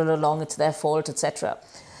their children along, it's their fault, etc.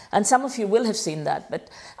 And some of you will have seen that. But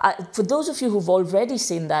for those of you who've already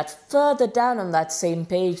seen that, further down on that same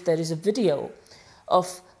page, there is a video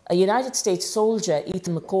of a United States soldier,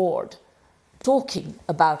 Ethan McCord, talking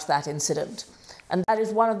about that incident. And that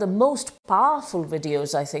is one of the most powerful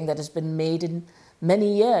videos, I think, that has been made in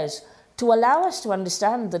many years to allow us to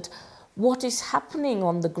understand that what is happening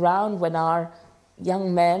on the ground when our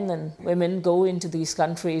young men and women go into these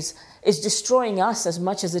countries is destroying us as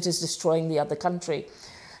much as it is destroying the other country.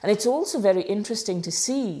 And it's also very interesting to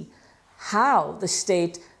see how the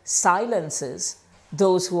state silences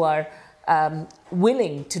those who are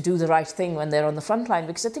willing to do the right thing when they're on the front line.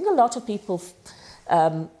 Because I think a lot of people,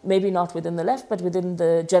 maybe not within the left, but within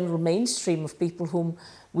the general mainstream of people whom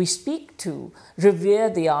we speak to, revere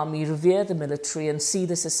the army, revere the military, and see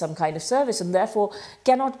this as some kind of service, and therefore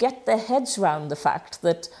cannot get their heads around the fact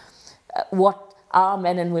that what our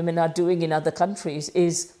men and women are doing in other countries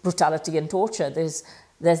is brutality and torture. There's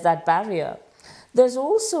that barrier. There's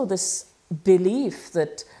also this belief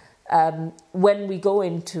that when we go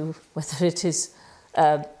into, whether it is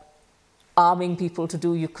arming people to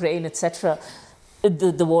do Ukraine, etc.,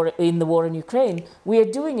 the war in Ukraine, we are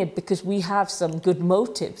doing it because we have some good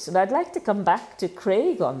motives. And I'd like to come back to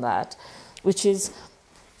Craig on that, which is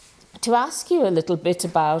to ask you a little bit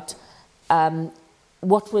about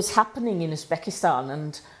what was happening in Uzbekistan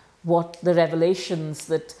and what the revelations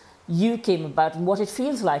that you came about and what it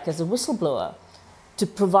feels like as a whistleblower to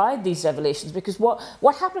provide these revelations. Because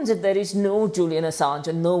what happens if there is no Julian Assange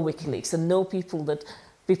and no WikiLeaks and no people that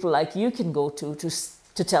people like you can go to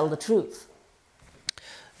tell the truth?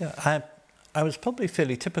 Yeah, I was probably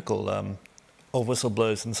fairly typical of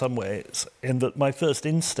whistleblowers in some ways, in that my first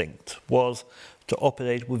instinct was to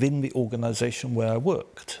operate within the organisation where I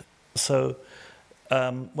worked. So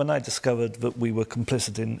when I discovered that we were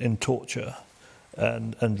complicit in torture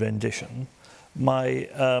and rendition, my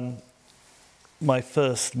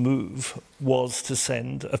first move was to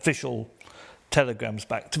send official telegrams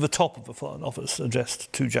back to the top of the Foreign Office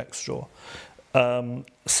addressed to Jack Straw,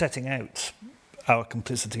 setting out our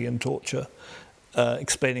complicity in torture,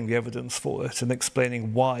 explaining the evidence for it and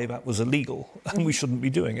explaining why that was illegal and we shouldn't be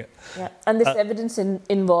doing it. Yeah. And this evidence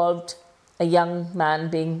involved a young man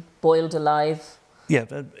being boiled alive. Yeah,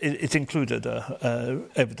 it included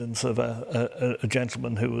evidence of a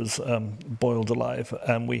gentleman who was boiled alive,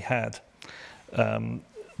 and we had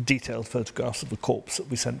detailed photographs of the corpse that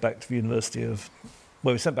we sent back to the University of...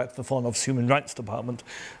 Well, we sent back to the Foreign Office Human Rights Department,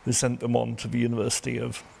 who sent them on to the University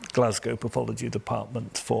of Glasgow Pathology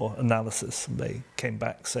Department for analysis. And they came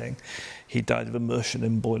back saying he died of immersion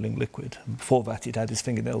in boiling liquid. And before that, he'd had his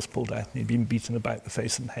fingernails pulled out and he'd been beaten about the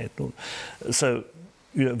face and head. So,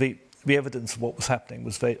 you know, the evidence of what was happening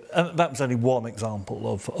was very... that was only one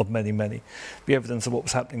example of many, many. The evidence of what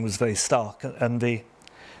was happening was very stark. And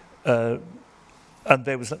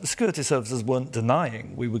there was the security services weren't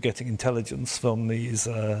denying we were getting intelligence from these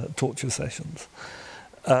torture sessions.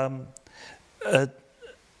 And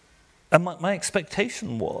my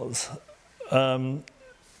expectation was that,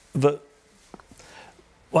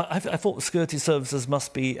 well, I thought the security services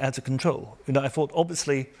must be out of control. You know, I thought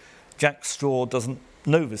obviously Jack Straw doesn't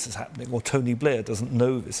know this is happening, or Tony Blair doesn't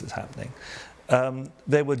know this is happening.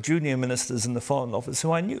 There were junior ministers in the Foreign Office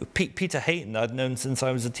who I knew. Peter Hain I'd known since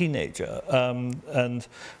I was a teenager, and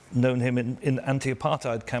known him in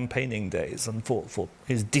anti-apartheid campaigning days, and thought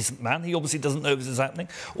he's a decent man. He obviously doesn't know this is happening.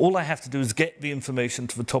 All I have to do is get the information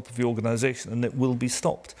to the top of the organisation and it will be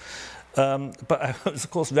stopped. But I was, of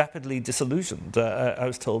course, rapidly disillusioned. I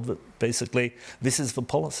was told that basically this is the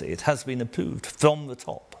policy. It has been approved from the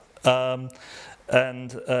top.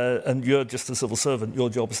 And you're just a civil servant. Your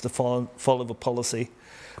job is to follow the policy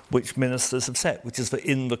which ministers have set, which is that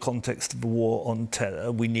in the context of the war on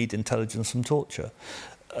terror, we need intelligence from torture.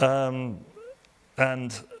 It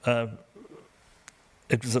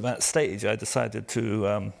was at that stage I decided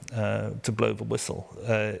to blow the whistle,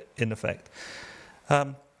 in effect,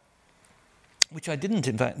 which I didn't,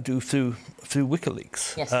 in fact, do through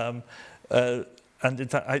WikiLeaks. Yes. And in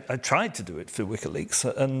fact, I tried to do it through WikiLeaks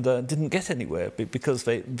and didn't get anywhere because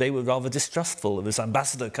they were rather distrustful of this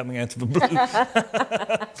ambassador coming out of the blue.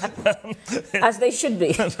 As they should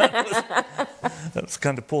be. That was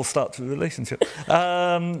kind of poor start to the relationship.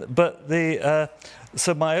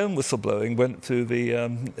 So my own whistleblowing went through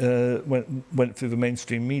the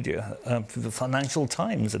mainstream media, through the Financial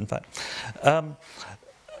Times, in fact.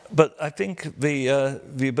 But I think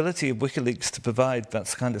the ability of WikiLeaks to provide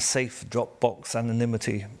that kind of safe Dropbox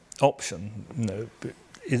anonymity option, you know,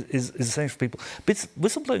 is essential for people. But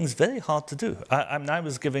whistleblowing is very hard to do. I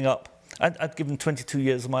was giving up. I'd given 22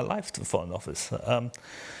 years of my life to the Foreign Office.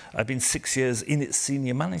 I've been 6 years in its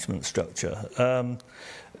senior management structure, you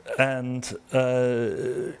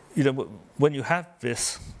know, when you have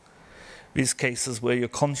this these cases where your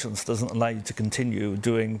conscience doesn't allow you to continue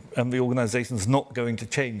doing, and the organisation's not going to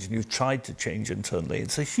change, and you've tried to change internally.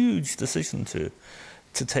 It's a huge decision to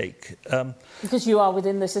take. Because you are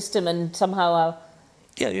within the system and somehow are...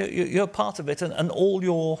 Yeah, you're part of it, and all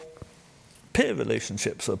your peer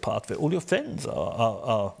relationships are part of it. All your friends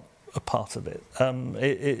are a part of it.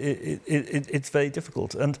 It's very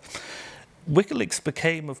difficult. And WikiLeaks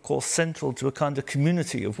became, of course, central to a kind of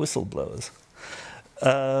community of whistleblowers.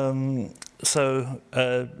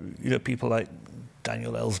 People like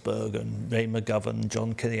Daniel Ellsberg and Ray McGovern,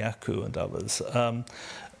 John Kiriakou and others,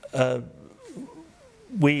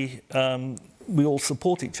 we all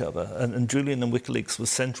support each other, and Julian and WikiLeaks was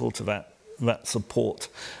central to that support,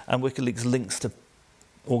 and WikiLeaks links to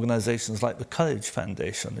organisations like the Courage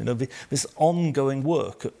Foundation. This ongoing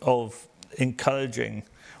work of encouraging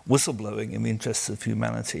whistleblowing in the interests of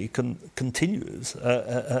humanity continues,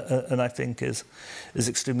 and I think is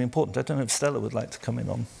extremely important. I don't know if Stella would like to come in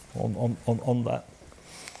on that.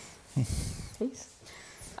 Please.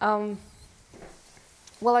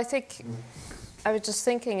 Well, I think I was just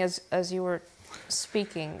thinking as you were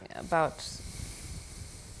speaking about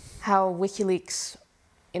how WikiLeaks,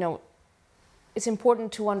 it's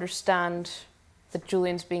important to understand that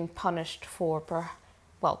Julian's being punished for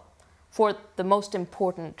the most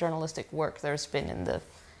important journalistic work there's been in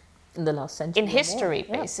the last century, in history,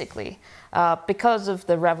 more. Basically, because of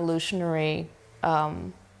the revolutionary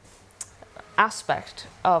aspect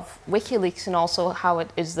of WikiLeaks, and also how it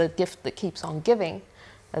is the gift that keeps on giving.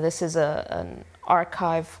 This is an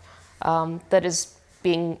archive that is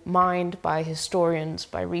being mined by historians,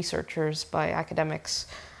 by researchers, by academics,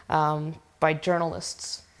 by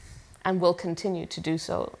journalists, and will continue to do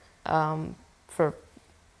so for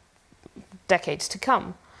decades to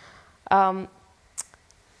come.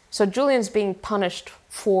 So Julian's being punished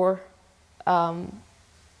for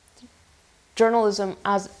journalism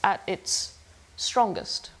at its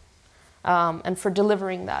strongest, and for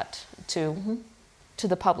delivering that to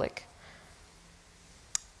the public.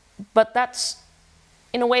 But that's,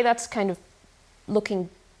 in a way, that's kind of looking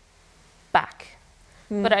back.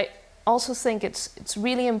 But I also think it's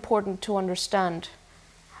really important to understand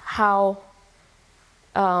how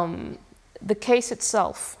the case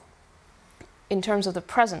itself, in terms of the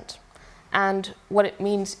present, and what it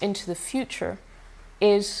means into the future,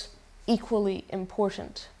 is equally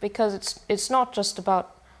important. Because it's not just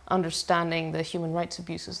about understanding the human rights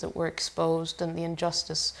abuses that were exposed and the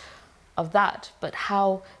injustice of that, but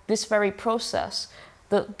how this very process,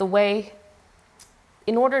 the way,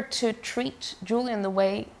 in order to treat Julian the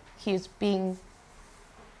way he is being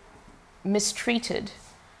mistreated,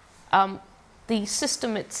 the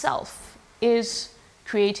system itself is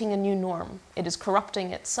creating a new norm. It is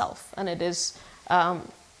corrupting itself, and it is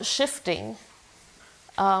shifting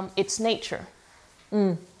its nature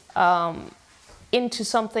into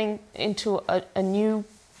something, into a new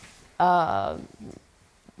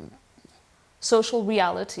social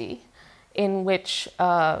reality in which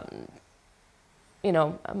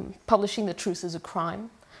publishing the truth is a crime,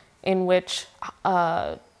 in which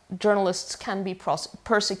journalists can be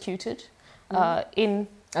persecuted, and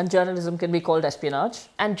journalism can be called espionage.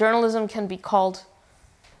 And journalism can be called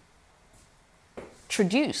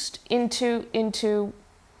traduced into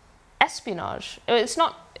espionage. It's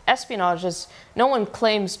not espionage, as no one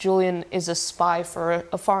claims Julian is a spy for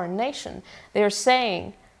a foreign nation. They are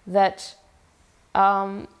saying that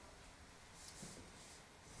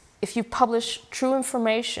if you publish true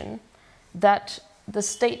information that the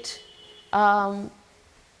state doesn't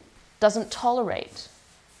tolerate,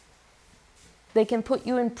 they can put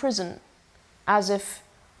you in prison as if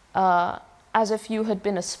you had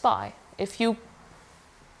been a spy. If you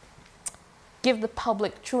give the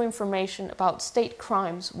public true information about state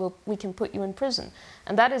crimes, we can put you in prison,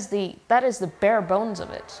 and that is the bare bones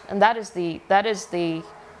of it, and that is the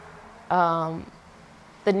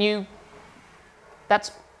new.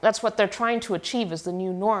 That's what they're trying to achieve, is the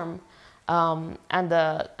new norm, and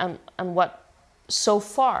what so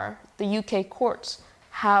far the UK courts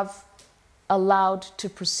have allowed to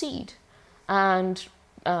proceed. And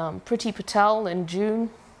Priti Patel in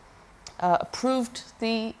June approved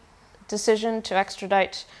the decision to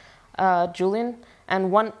extradite Julian.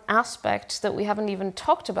 And one aspect that we haven't even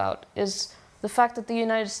talked about is the fact that the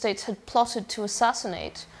United States had plotted to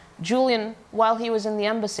assassinate Julian while he was in the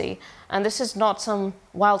embassy. And this is not some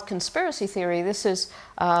wild conspiracy theory. This is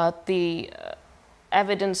the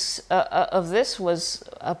evidence of this was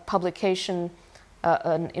a publication,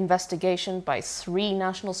 an investigation by 3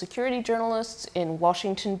 national security journalists in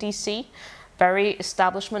Washington, D.C., very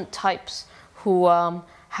establishment types who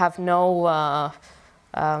have no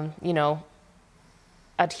you know,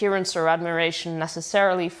 adherence or admiration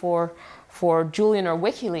necessarily for Julian or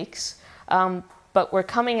WikiLeaks, but we're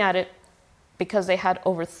coming at it because they had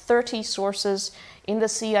over 30 sources in the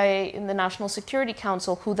CIA, in the National Security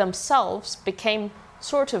Council, who themselves became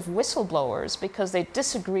sort of whistleblowers because they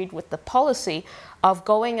disagreed with the policy of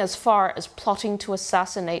going as far as plotting to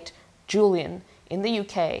assassinate Julian in the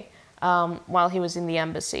UK while he was in the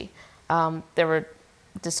embassy. There were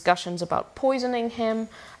discussions about poisoning him,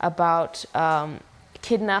 about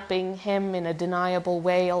kidnapping him in a deniable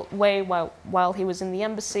way while he was in the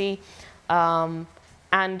embassy,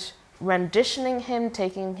 and renditioning him,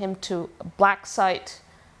 taking him to a black site.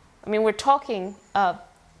 I mean, we're talking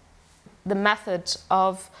the methods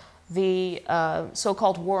of the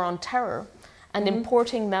so-called war on terror and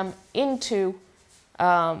importing them into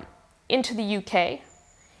the UK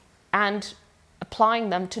and applying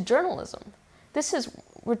them to journalism.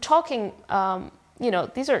 We're talking, you know,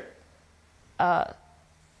 these are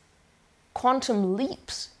quantum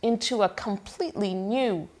leaps into a completely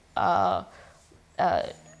new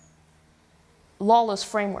lawless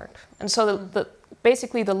framework. And so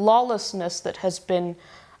basically the lawlessness that has been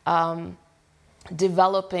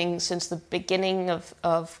developing since the beginning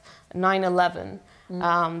of 9/11,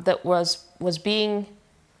 that was being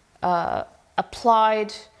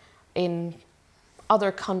applied in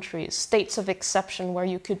other countries, states of exception where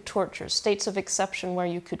you could torture, states of exception where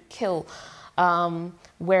you could kill,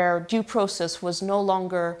 where due process was no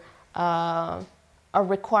longer a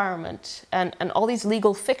requirement, and all these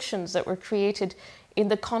legal fictions that were created in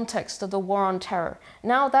the context of the war on terror.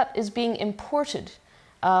 Now that is being imported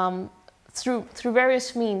through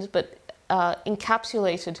various means, but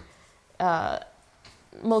encapsulated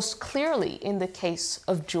most clearly in the case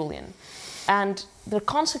of Julian. And the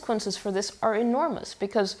consequences for this are enormous,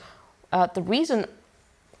 because the reason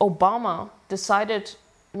Obama decided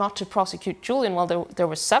not to prosecute Julian, well, there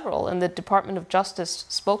were several, and the Department of Justice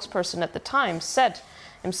spokesperson at the time said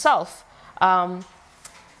himself,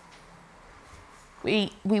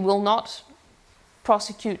 we will not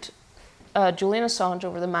prosecute Julian Assange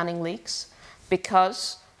over the Manning leaks,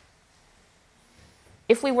 because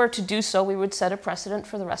if we were to do so, we would set a precedent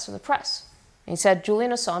for the rest of the press. And he said,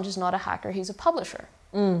 Julian Assange is not a hacker, he's a publisher.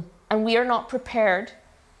 And we are not prepared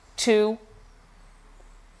to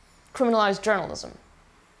criminalize journalism.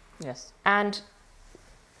 Yes. And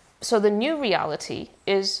so the new reality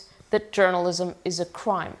is that journalism is a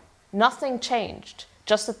crime. Nothing changed,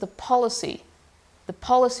 just that the policy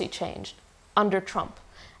changed under Trump.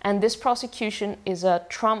 And this prosecution is a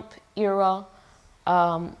Trump-era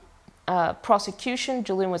prosecution.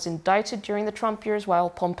 Julian was indicted during the Trump years while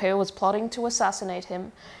Pompeo was plotting to assassinate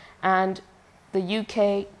him. And the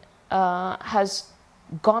UK has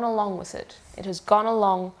gone along with it. It has gone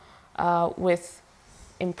along with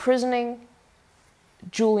imprisoning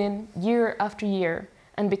Julian year after year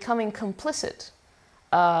and becoming complicit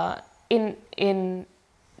in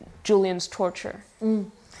Julian's torture.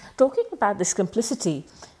 Talking about this complicity,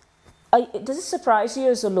 does it surprise you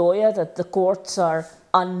as a lawyer that the courts are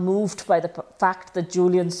unmoved by the fact that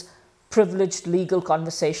Julian's privileged legal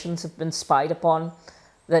conversations have been spied upon,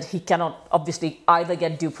 that he cannot obviously either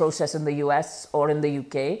get due process in the US or in the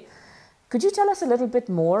UK? Could you tell us a little bit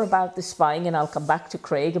more about the spying? And I'll come back to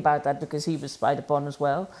Craig about that, because he was spied upon as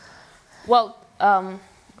well. Well,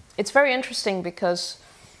 it's very interesting, because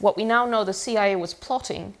what we now know the CIA was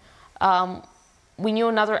plotting, we knew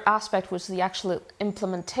another aspect was the actual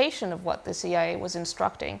implementation of what the CIA was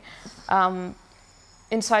instructing.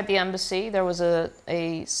 Inside the embassy, there was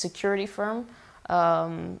a security firm,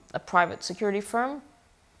 a private security firm,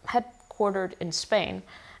 headquartered in Spain,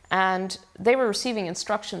 and they were receiving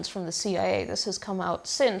instructions from the CIA. This has come out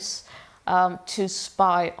since, to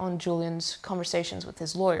spy on Julian's conversations with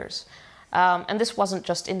his lawyers. And this wasn't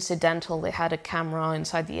just incidental. They had a camera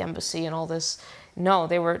inside the embassy and all this. No,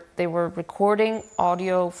 they were recording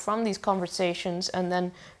audio from these conversations and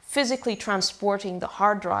then physically transporting the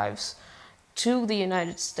hard drives to the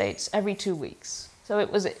United States every 2 weeks. So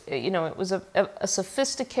it was, you know, it was a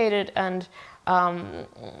sophisticated and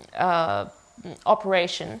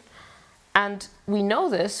operation. And we know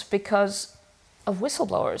this because of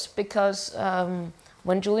whistleblowers, because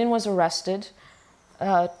when Julian was arrested,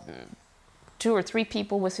 2 or 3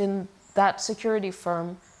 people within that security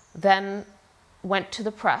firm then went to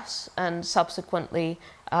the press and subsequently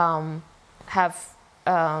have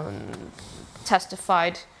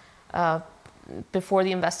testified before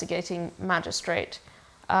the investigating magistrate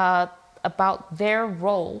about their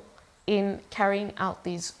role in carrying out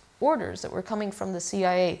these orders that were coming from the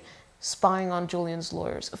CIA, spying on Julian's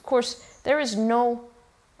lawyers. Of course, there is no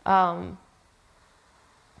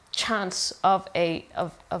chance of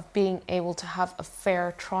being able to have a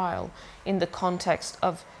fair trial in the context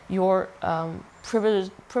of your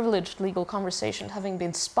privileged legal conversation having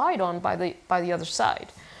been spied on by the other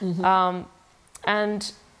side.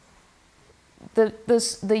 And the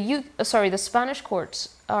Spanish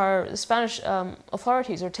courts the Spanish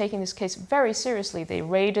authorities are taking this case very seriously. They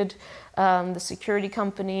raided the security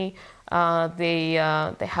company. They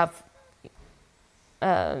have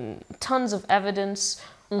tons of evidence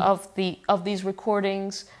of these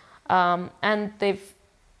recordings, and they've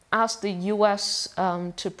asked the U.S.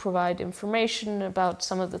 To provide information about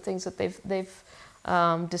some of the things that they've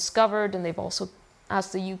discovered, and they've also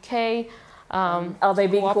asked the UK. Are they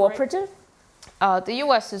being cooperative? The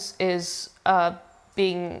U.S. is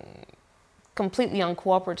being completely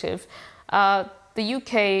uncooperative. The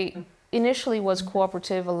UK initially was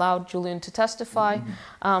cooperative, allowed Julian to testify,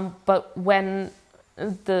 but when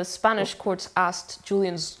the Spanish courts asked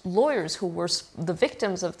Julian's lawyers, who were the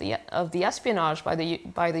victims of the espionage by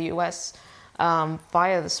the U.S.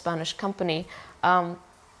 Via the Spanish company,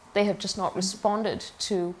 they have just not responded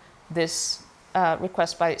to this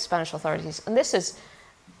request by Spanish authorities, and this is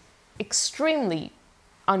extremely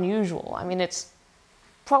unusual. I mean, it's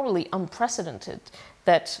probably unprecedented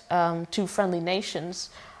that two friendly nations,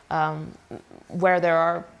 where there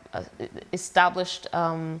are established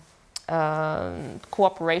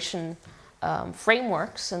cooperation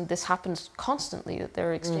frameworks, and this happens constantly, that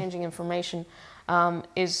they're exchanging information,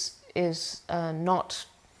 is not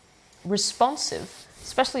responsive,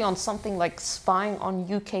 especially on something like spying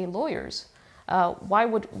on UK lawyers. Why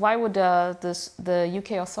would the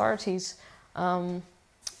UK authorities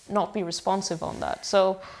not be responsive on that?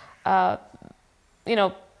 So, you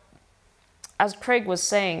know, as Craig was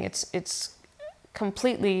saying, it's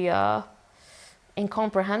completely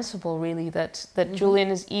incomprehensible, really, that Julian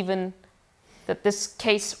is that this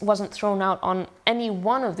case wasn't thrown out on any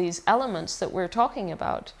one of these elements that we're talking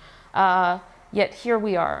about. Yet here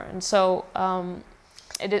we are, and so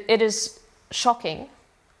it is shocking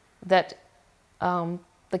that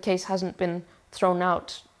the case hasn't been thrown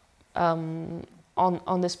out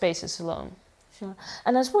on this basis alone. Sure.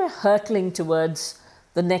 And as we're hurtling towards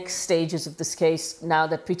the next stages of this case, now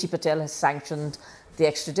that Priti Patel has sanctioned the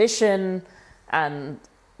extradition, and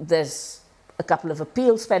there's a couple of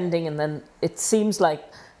appeals pending, and then it seems like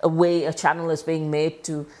a channel is being made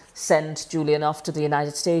to send Julian off to the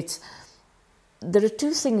United States. There are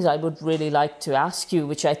two things I would really like to ask you,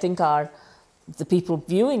 which I think the people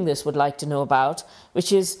viewing this would like to know about,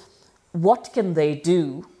 which is, what can they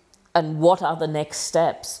do and what are the next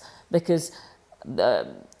steps? Because,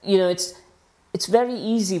 you know, it's very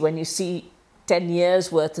easy when you see 10 years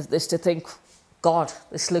worth of this to think, God,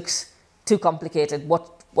 this looks too complicated.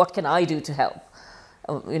 What can I do to help?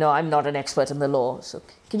 You know, I'm not an expert in the law. So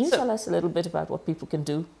can you tell us a little bit about what people can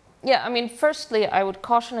do? Yeah, I mean, firstly, I would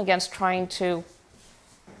caution against trying to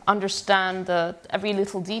understand every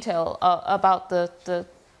little detail about the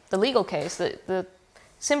legal case. The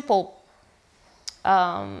simple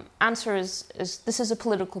answer is this is a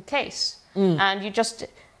political case, and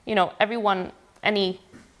any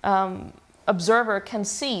observer can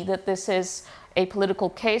see that this is a political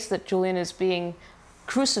case, that Julian is being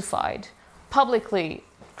crucified, publicly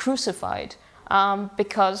crucified,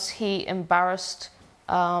 because he embarrassed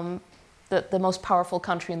the most powerful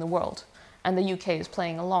country in the world, and the UK is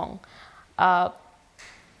playing along. As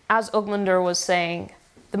Ögmundur was saying,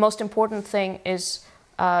 the most important thing is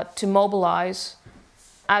to mobilize,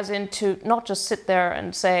 as in to not just sit there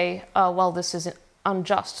and say, oh, well, this is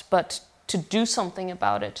unjust, but to do something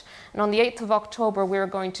about it. And on the 8th of October, we're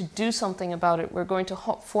going to do something about it. We're going to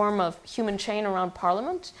form a human chain around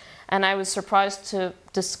Parliament. And I was surprised to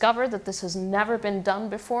discover that this has never been done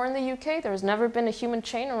before in the UK. There has never been a human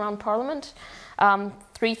chain around Parliament.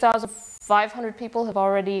 3,500 people have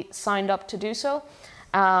already signed up to do so,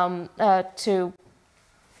 to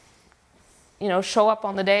show up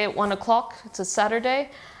on the day at 1 o'clock. It's a Saturday,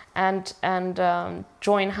 and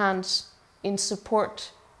join hands in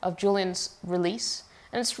support of Julian's release.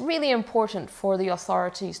 And it's really important for the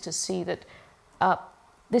authorities to see that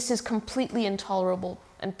this is completely intolerable,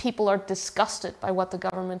 and people are disgusted by what the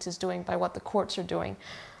government is doing, by what the courts are doing.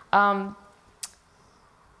 In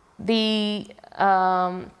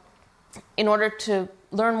order to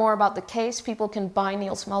learn more about the case, people can buy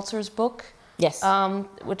Neil Smeltzer's book, yes,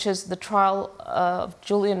 which is The Trial of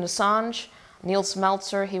Julian Assange. Neil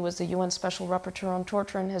Smeltzer, he was the UN Special Rapporteur on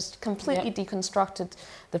Torture, and has completely deconstructed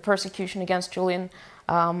the persecution against Julian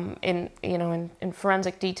in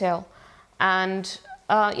forensic detail. And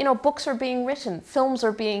books are being written, films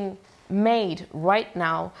are being made right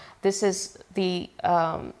now. This is the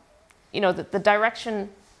the direction.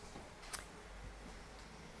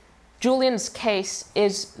 Julian's case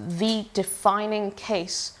is the defining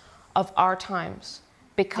case of our times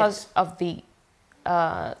because of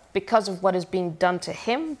because of what is being done to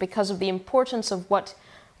him, because of the importance of what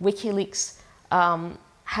WikiLeaks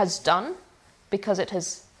has done, because it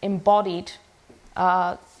has embodied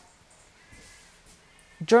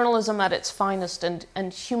journalism at its finest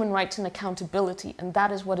and human rights and accountability, and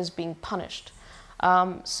that is what is being punished.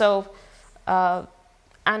 And to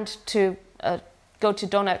go to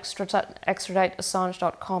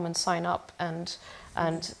don'textraditeassange.com and sign up and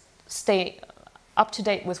stay up to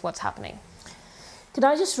date with what's happening. Can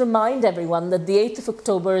I just remind everyone that the 8th of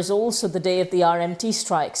October is also the day of the RMT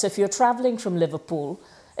strike. So if you're travelling from Liverpool,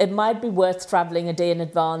 it might be worth travelling a day in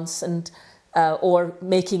advance and or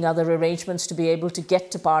making other arrangements to be able to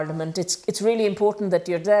get to Parliament. It's really important that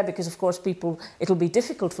you're there because, of course, it'll be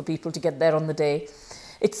difficult for people to get there on the day.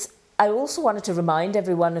 I also wanted to remind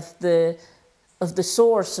everyone of the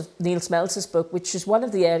source of Neil Smeltz's book, which is one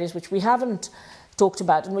of the areas which we haven't talked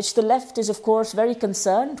about and which the left is, of course, very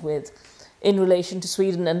concerned with in relation to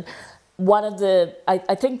Sweden. And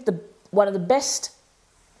I think one of the best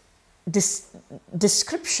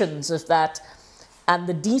descriptions of that and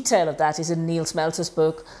the detail of that is in Neil Smeltz's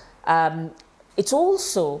book. It's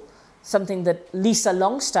also something that Lisa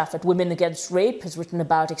Longstaff at Women Against Rape has written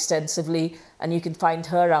about extensively, and you can find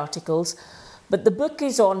her articles. But the book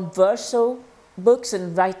is on Verso Books,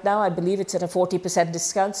 and right now I believe it's at a 40%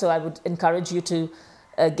 discount, so I would encourage you to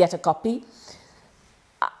get a copy.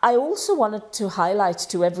 I also wanted to highlight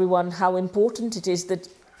to everyone how important it is that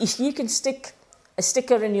if you can stick a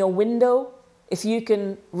sticker in your window, if you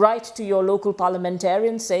can write to your local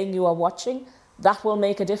parliamentarian saying you are watching, that will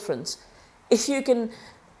make a difference. If you can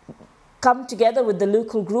come together with the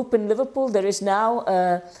local group in Liverpool, there is now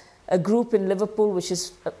a group in Liverpool which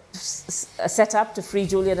is set up to free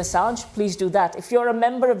Julian Assange. Please do that. If you're a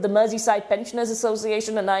member of the Merseyside Pensioners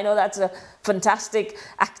Association, and I know that's a fantastic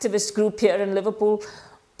activist group here in Liverpool,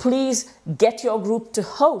 please get your group to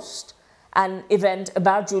host an event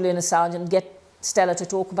about Julian Assange and get Stella to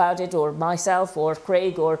talk about it, or myself, or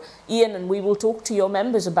Craig, or Ian, and we will talk to your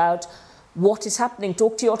members about what is happening.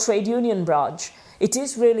 Talk to your trade union branch. It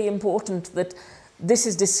is really important that this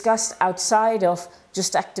is discussed outside of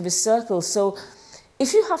just activist circles. So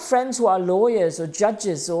if you have friends who are lawyers or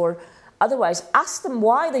judges or otherwise, ask them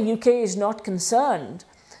why the UK is not concerned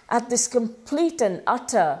at this complete and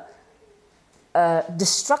utter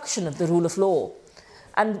destruction of the rule of law.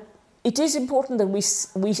 And it is important that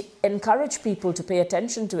we encourage people to pay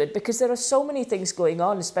attention to it, because there are so many things going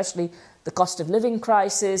on, especially the cost of living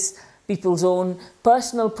crisis, people's own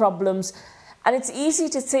personal problems. And it's easy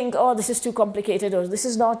to think, oh, this is too complicated, or this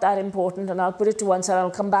is not that important, and I'll put it to one side, I'll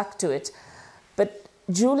come back to it. But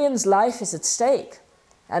Julian's life is at stake,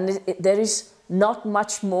 and there is not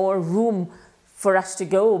much more room for us to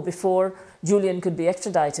go before Julian could be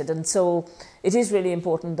extradited. And so it is really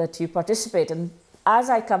important that you participate. And as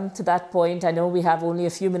I come to that point, I know we have only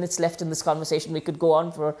a few minutes left in this conversation. We could go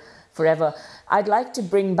on for forever. I'd like to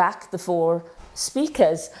bring back the four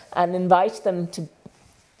speakers and invite them to,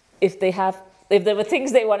 if there were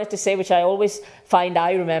things they wanted to say, which I always find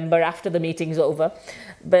I remember after the meeting's over,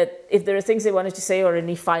 but if there are things they wanted to say or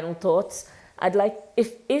any final thoughts, I'd like,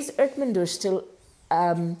 is Ögmundur still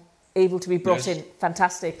able to be brought in?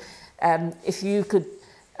 Fantastic. If you could,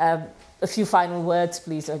 a few final words,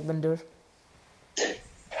 please, Ögmundur.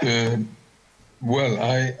 Well,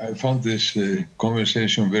 I found this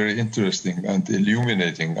conversation very interesting and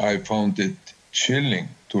illuminating. I found it chilling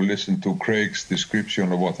to listen to Craig's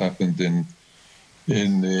description of what happened in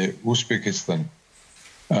Uzbekistan,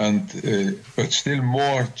 and but still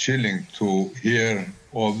more chilling to hear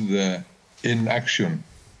of the inaction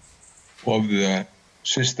of the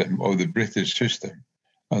system, of the British system,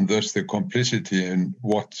 and thus the complicity in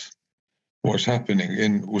what was happening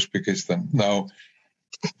in Uzbekistan. Now,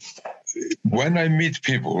 when I meet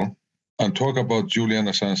people and talk about Julian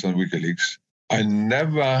Assange and WikiLeaks, I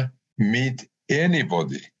never meet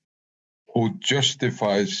anybody who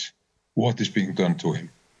justifies what is being done to him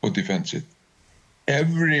or defends it.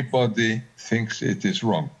 Everybody thinks it is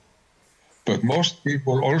wrong. But most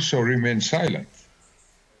people also remain silent.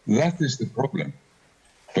 That is the problem.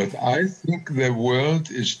 But I think the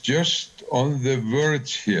world is just on the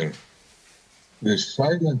verge here. The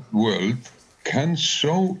silent world can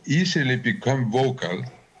so easily become vocal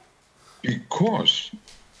because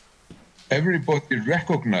everybody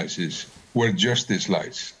recognizes where justice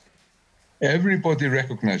lies. Everybody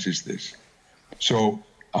recognizes this. So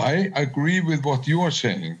I agree with what you are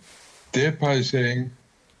saying. Deepa is saying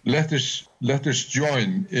let us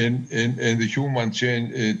join in the human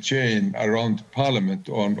chain around Parliament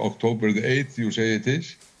on October the 8th, you say it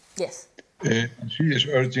is? Yes. She is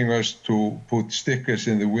urging us to put stickers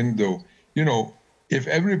in the window. You know, if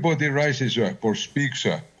everybody rises up or speaks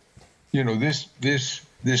up, you know,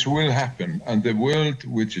 this will happen, and the world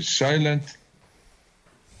which is silent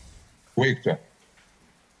wakes up.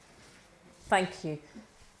 Thank you.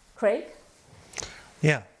 Craig?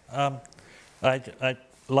 Yeah, I'd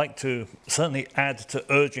like to certainly add to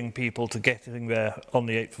urging people to getting there on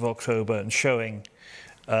the 8th of October and showing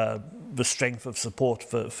the strength of support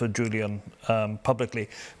for Julian publicly.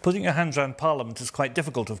 Putting your hands around Parliament is quite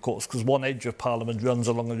difficult, of course, because one edge of Parliament runs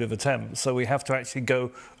along the River Thames, so we have to actually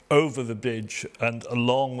go over the bridge and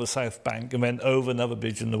along the south bank and then over another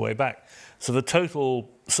bridge on the way back. So the total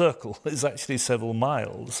circle is actually several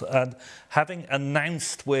miles, and having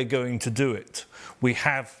announced we're going to do it, we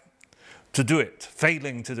have to do it.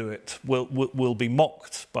 Failing to do it will be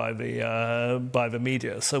mocked by the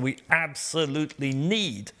media. So we absolutely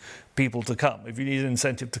need people to come. If you need an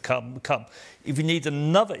incentive to come, come. If you need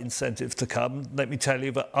another incentive to come, let me tell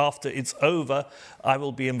you that after it's over, I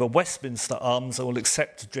will be in the Westminster Arms. I will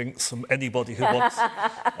accept drinks from anybody who wants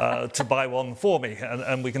to buy one for me,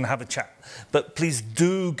 and we can have a chat. But please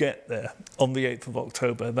do get there on the 8th of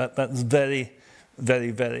October. That's very,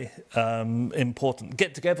 very, very important.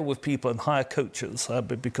 Get together with people and hire coaches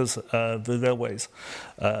because the railways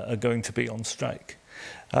are going to be on strike.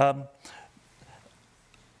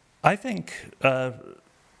 I think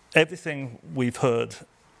everything we've heard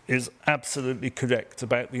is absolutely correct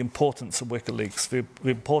about the importance of WikiLeaks, the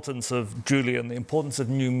importance of Julian, the importance of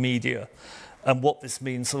new media, and what this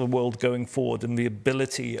means for the world going forward, and the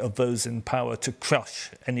ability of those in power to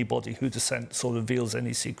crush anybody who dissents or reveals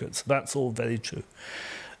any secrets. That's all very true.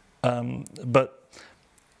 But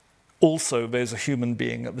also there's a human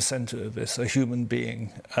being at the centre of this, a human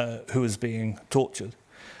being who is being tortured.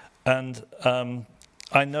 And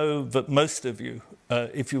I know that most of you,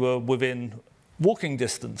 if you were within walking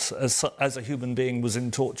distance as a human being was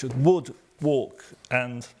in torture, would walk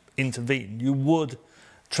and intervene. You would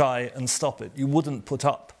try and stop it. You wouldn't put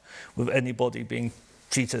up with anybody being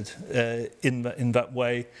treated in that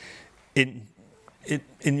way in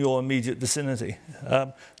your immediate vicinity.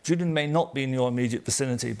 Julian may not be in your immediate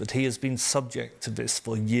vicinity, but he has been subject to this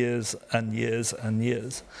for years and years and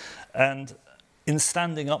years. And in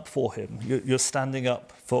standing up for him, you're standing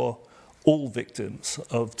up for all victims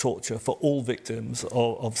of torture, for all victims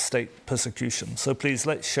of state persecution. So please,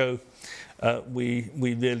 let's show we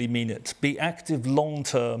really mean it. Be active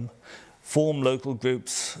long-term, form local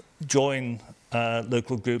groups, join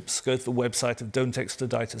local groups, go to the website of Don't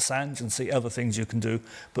Extradite Assange and see other things you can do.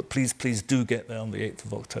 But please, please do get there on the 8th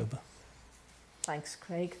of October. Thanks,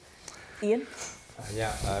 Craig. Iain?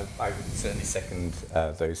 I would certainly second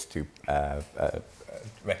those two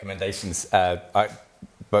recommendations.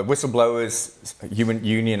 But whistleblowers, human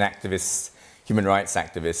union activists, human rights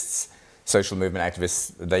activists, social movement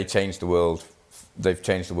activists, they change the world. They've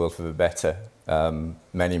changed the world for the better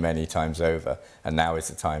many, many times over. And now is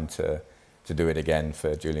the time to do it again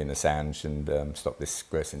for Julian Assange and stop this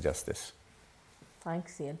gross injustice.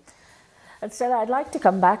 Thanks, Iain. And Stella, I'd like to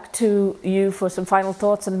come back to you for some final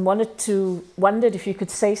thoughts, and wondered if you could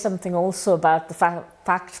say something also about the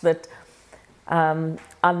fact that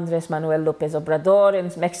Andrés Manuel López Obrador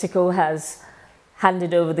in Mexico has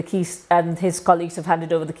handed over the keys, and his colleagues have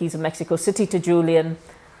handed over the keys of Mexico City to Julian.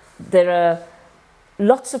 There are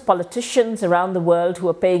lots of politicians around the world who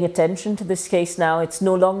are paying attention to this case now. It's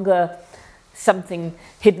no longer something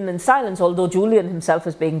hidden in silence, although Julian himself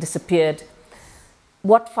is being disappeared.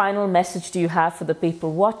 What final message do you have for the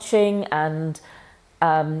people watching? And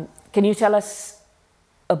can you tell us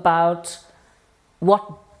about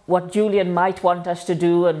what Julian might want us to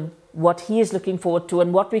do and what he is looking forward to,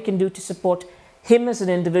 and what we can do to support him as an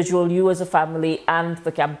individual, you as a family, and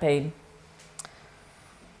the campaign?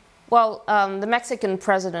 Well, the Mexican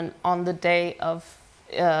president, on the day of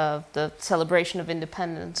the celebration of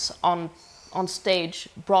independence, on stage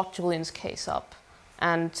brought Julian's case up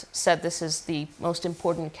and said this is the most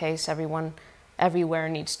important case. Everyone everywhere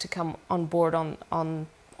needs to come on board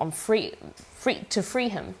to free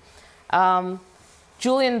him.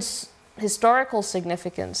 Julian's historical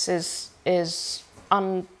significance is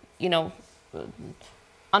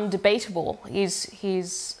undebatable.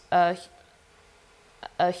 He's a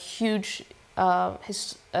huge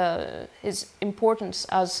his importance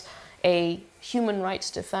as a human rights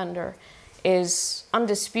defender is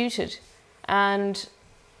undisputed,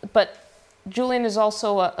 but Julian is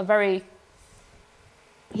also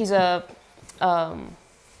he's a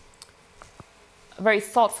a very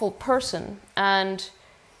thoughtful person, and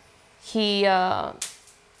he,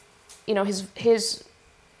 you know, his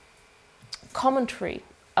commentary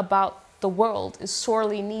about the world is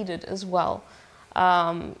sorely needed as well.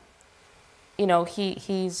 You know,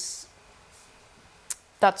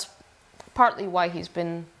 that's partly why he's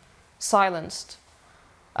been silenced.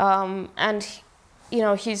 And, you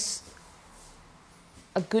know, he's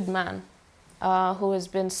a good man who has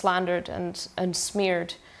been slandered and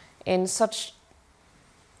smeared in such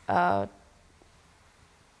a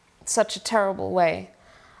terrible way.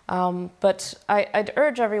 But I'd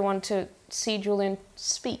urge everyone to see Julian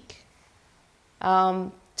speak,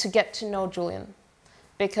 to get to know Julian,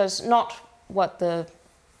 because not what the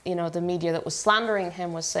media that was slandering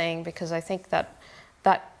him was saying, because I think that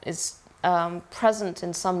is present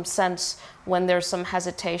in some sense when there's some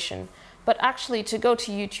hesitation, but actually to go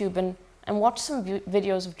to YouTube and watch some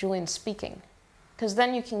videos of Julian speaking, because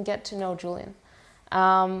then you can get to know Julian.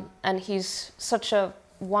 And he's such a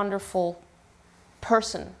wonderful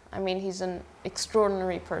person. I mean, he's an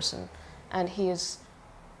extraordinary person, and he is,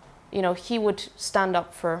 you know, he would stand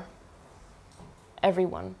up for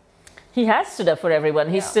everyone. He has stood up for everyone.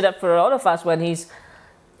 He's stood up for all of us when he's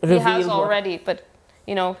revealed. He has already, but,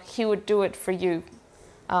 you know, he would do it for you.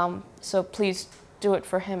 So please do it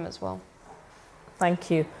for him as well.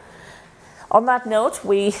 Thank you. On that note,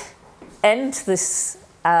 we end this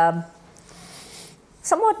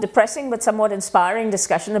somewhat depressing but somewhat inspiring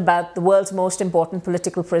discussion about the world's most important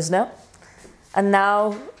political prisoner. And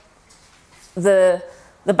now the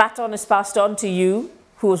baton is passed on to you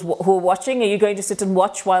who are watching. Are you going to sit and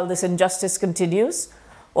watch while this injustice continues?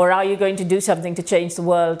 Or are you going to do something to change the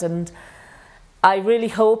world? And I really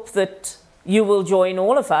hope that you will join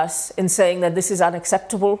all of us in saying that this is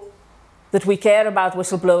unacceptable, that we care about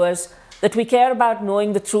whistleblowers, that we care about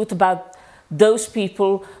knowing the truth about those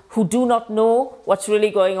people who do not know what's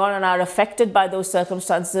really going on and are affected by those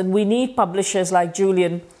circumstances. And we need publishers like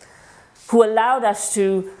Julian, who allowed us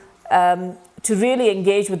to really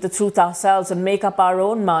engage with the truth ourselves and make up our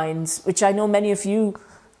own minds, which I know many of you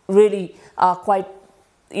really are quite,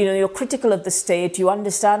 you know, you're critical of the state, you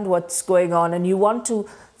understand what's going on, and you want to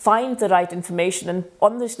find the right information. And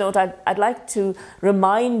on this note, I'd like to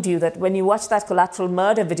remind you that when you watch that collateral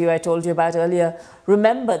murder video I told you about earlier,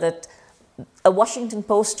 remember that a Washington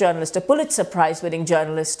Post journalist, a Pulitzer Prize-winning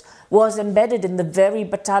journalist, was embedded in the very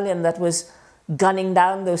battalion that was gunning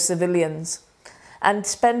down those civilians, and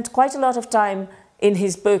spent quite a lot of time in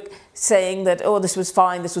his book saying that, oh, this was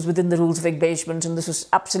fine, this was within the rules of engagement, and this was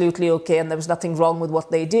absolutely okay, and there was nothing wrong with what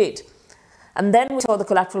they did. And then we saw the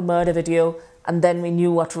collateral murder video, and then we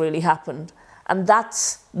knew what really happened. And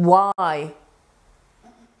that's why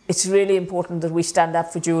it's really important that we stand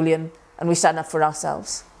up for Julian and we stand up for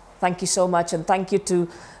ourselves. Thank you so much, and thank you to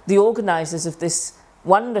the organisers of this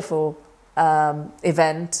wonderful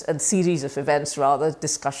event and series of events, rather,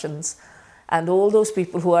 discussions, and all those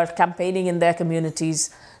people who are campaigning in their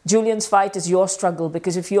communities. Julian's fight is your struggle,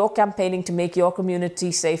 because if you're campaigning to make your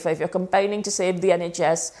community safer, if you're campaigning to save the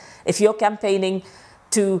NHS, if you're campaigning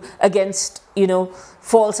against, you know,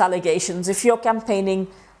 false allegations, if you're campaigning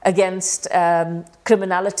against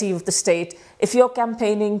criminality of the state, if you're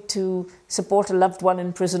campaigning to support a loved one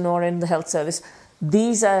in prison or in the health service,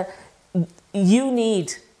 you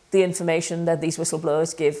need the information that these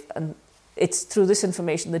whistleblowers give, and it's through this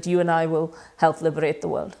information that you and I will help liberate the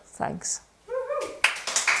world. Thanks.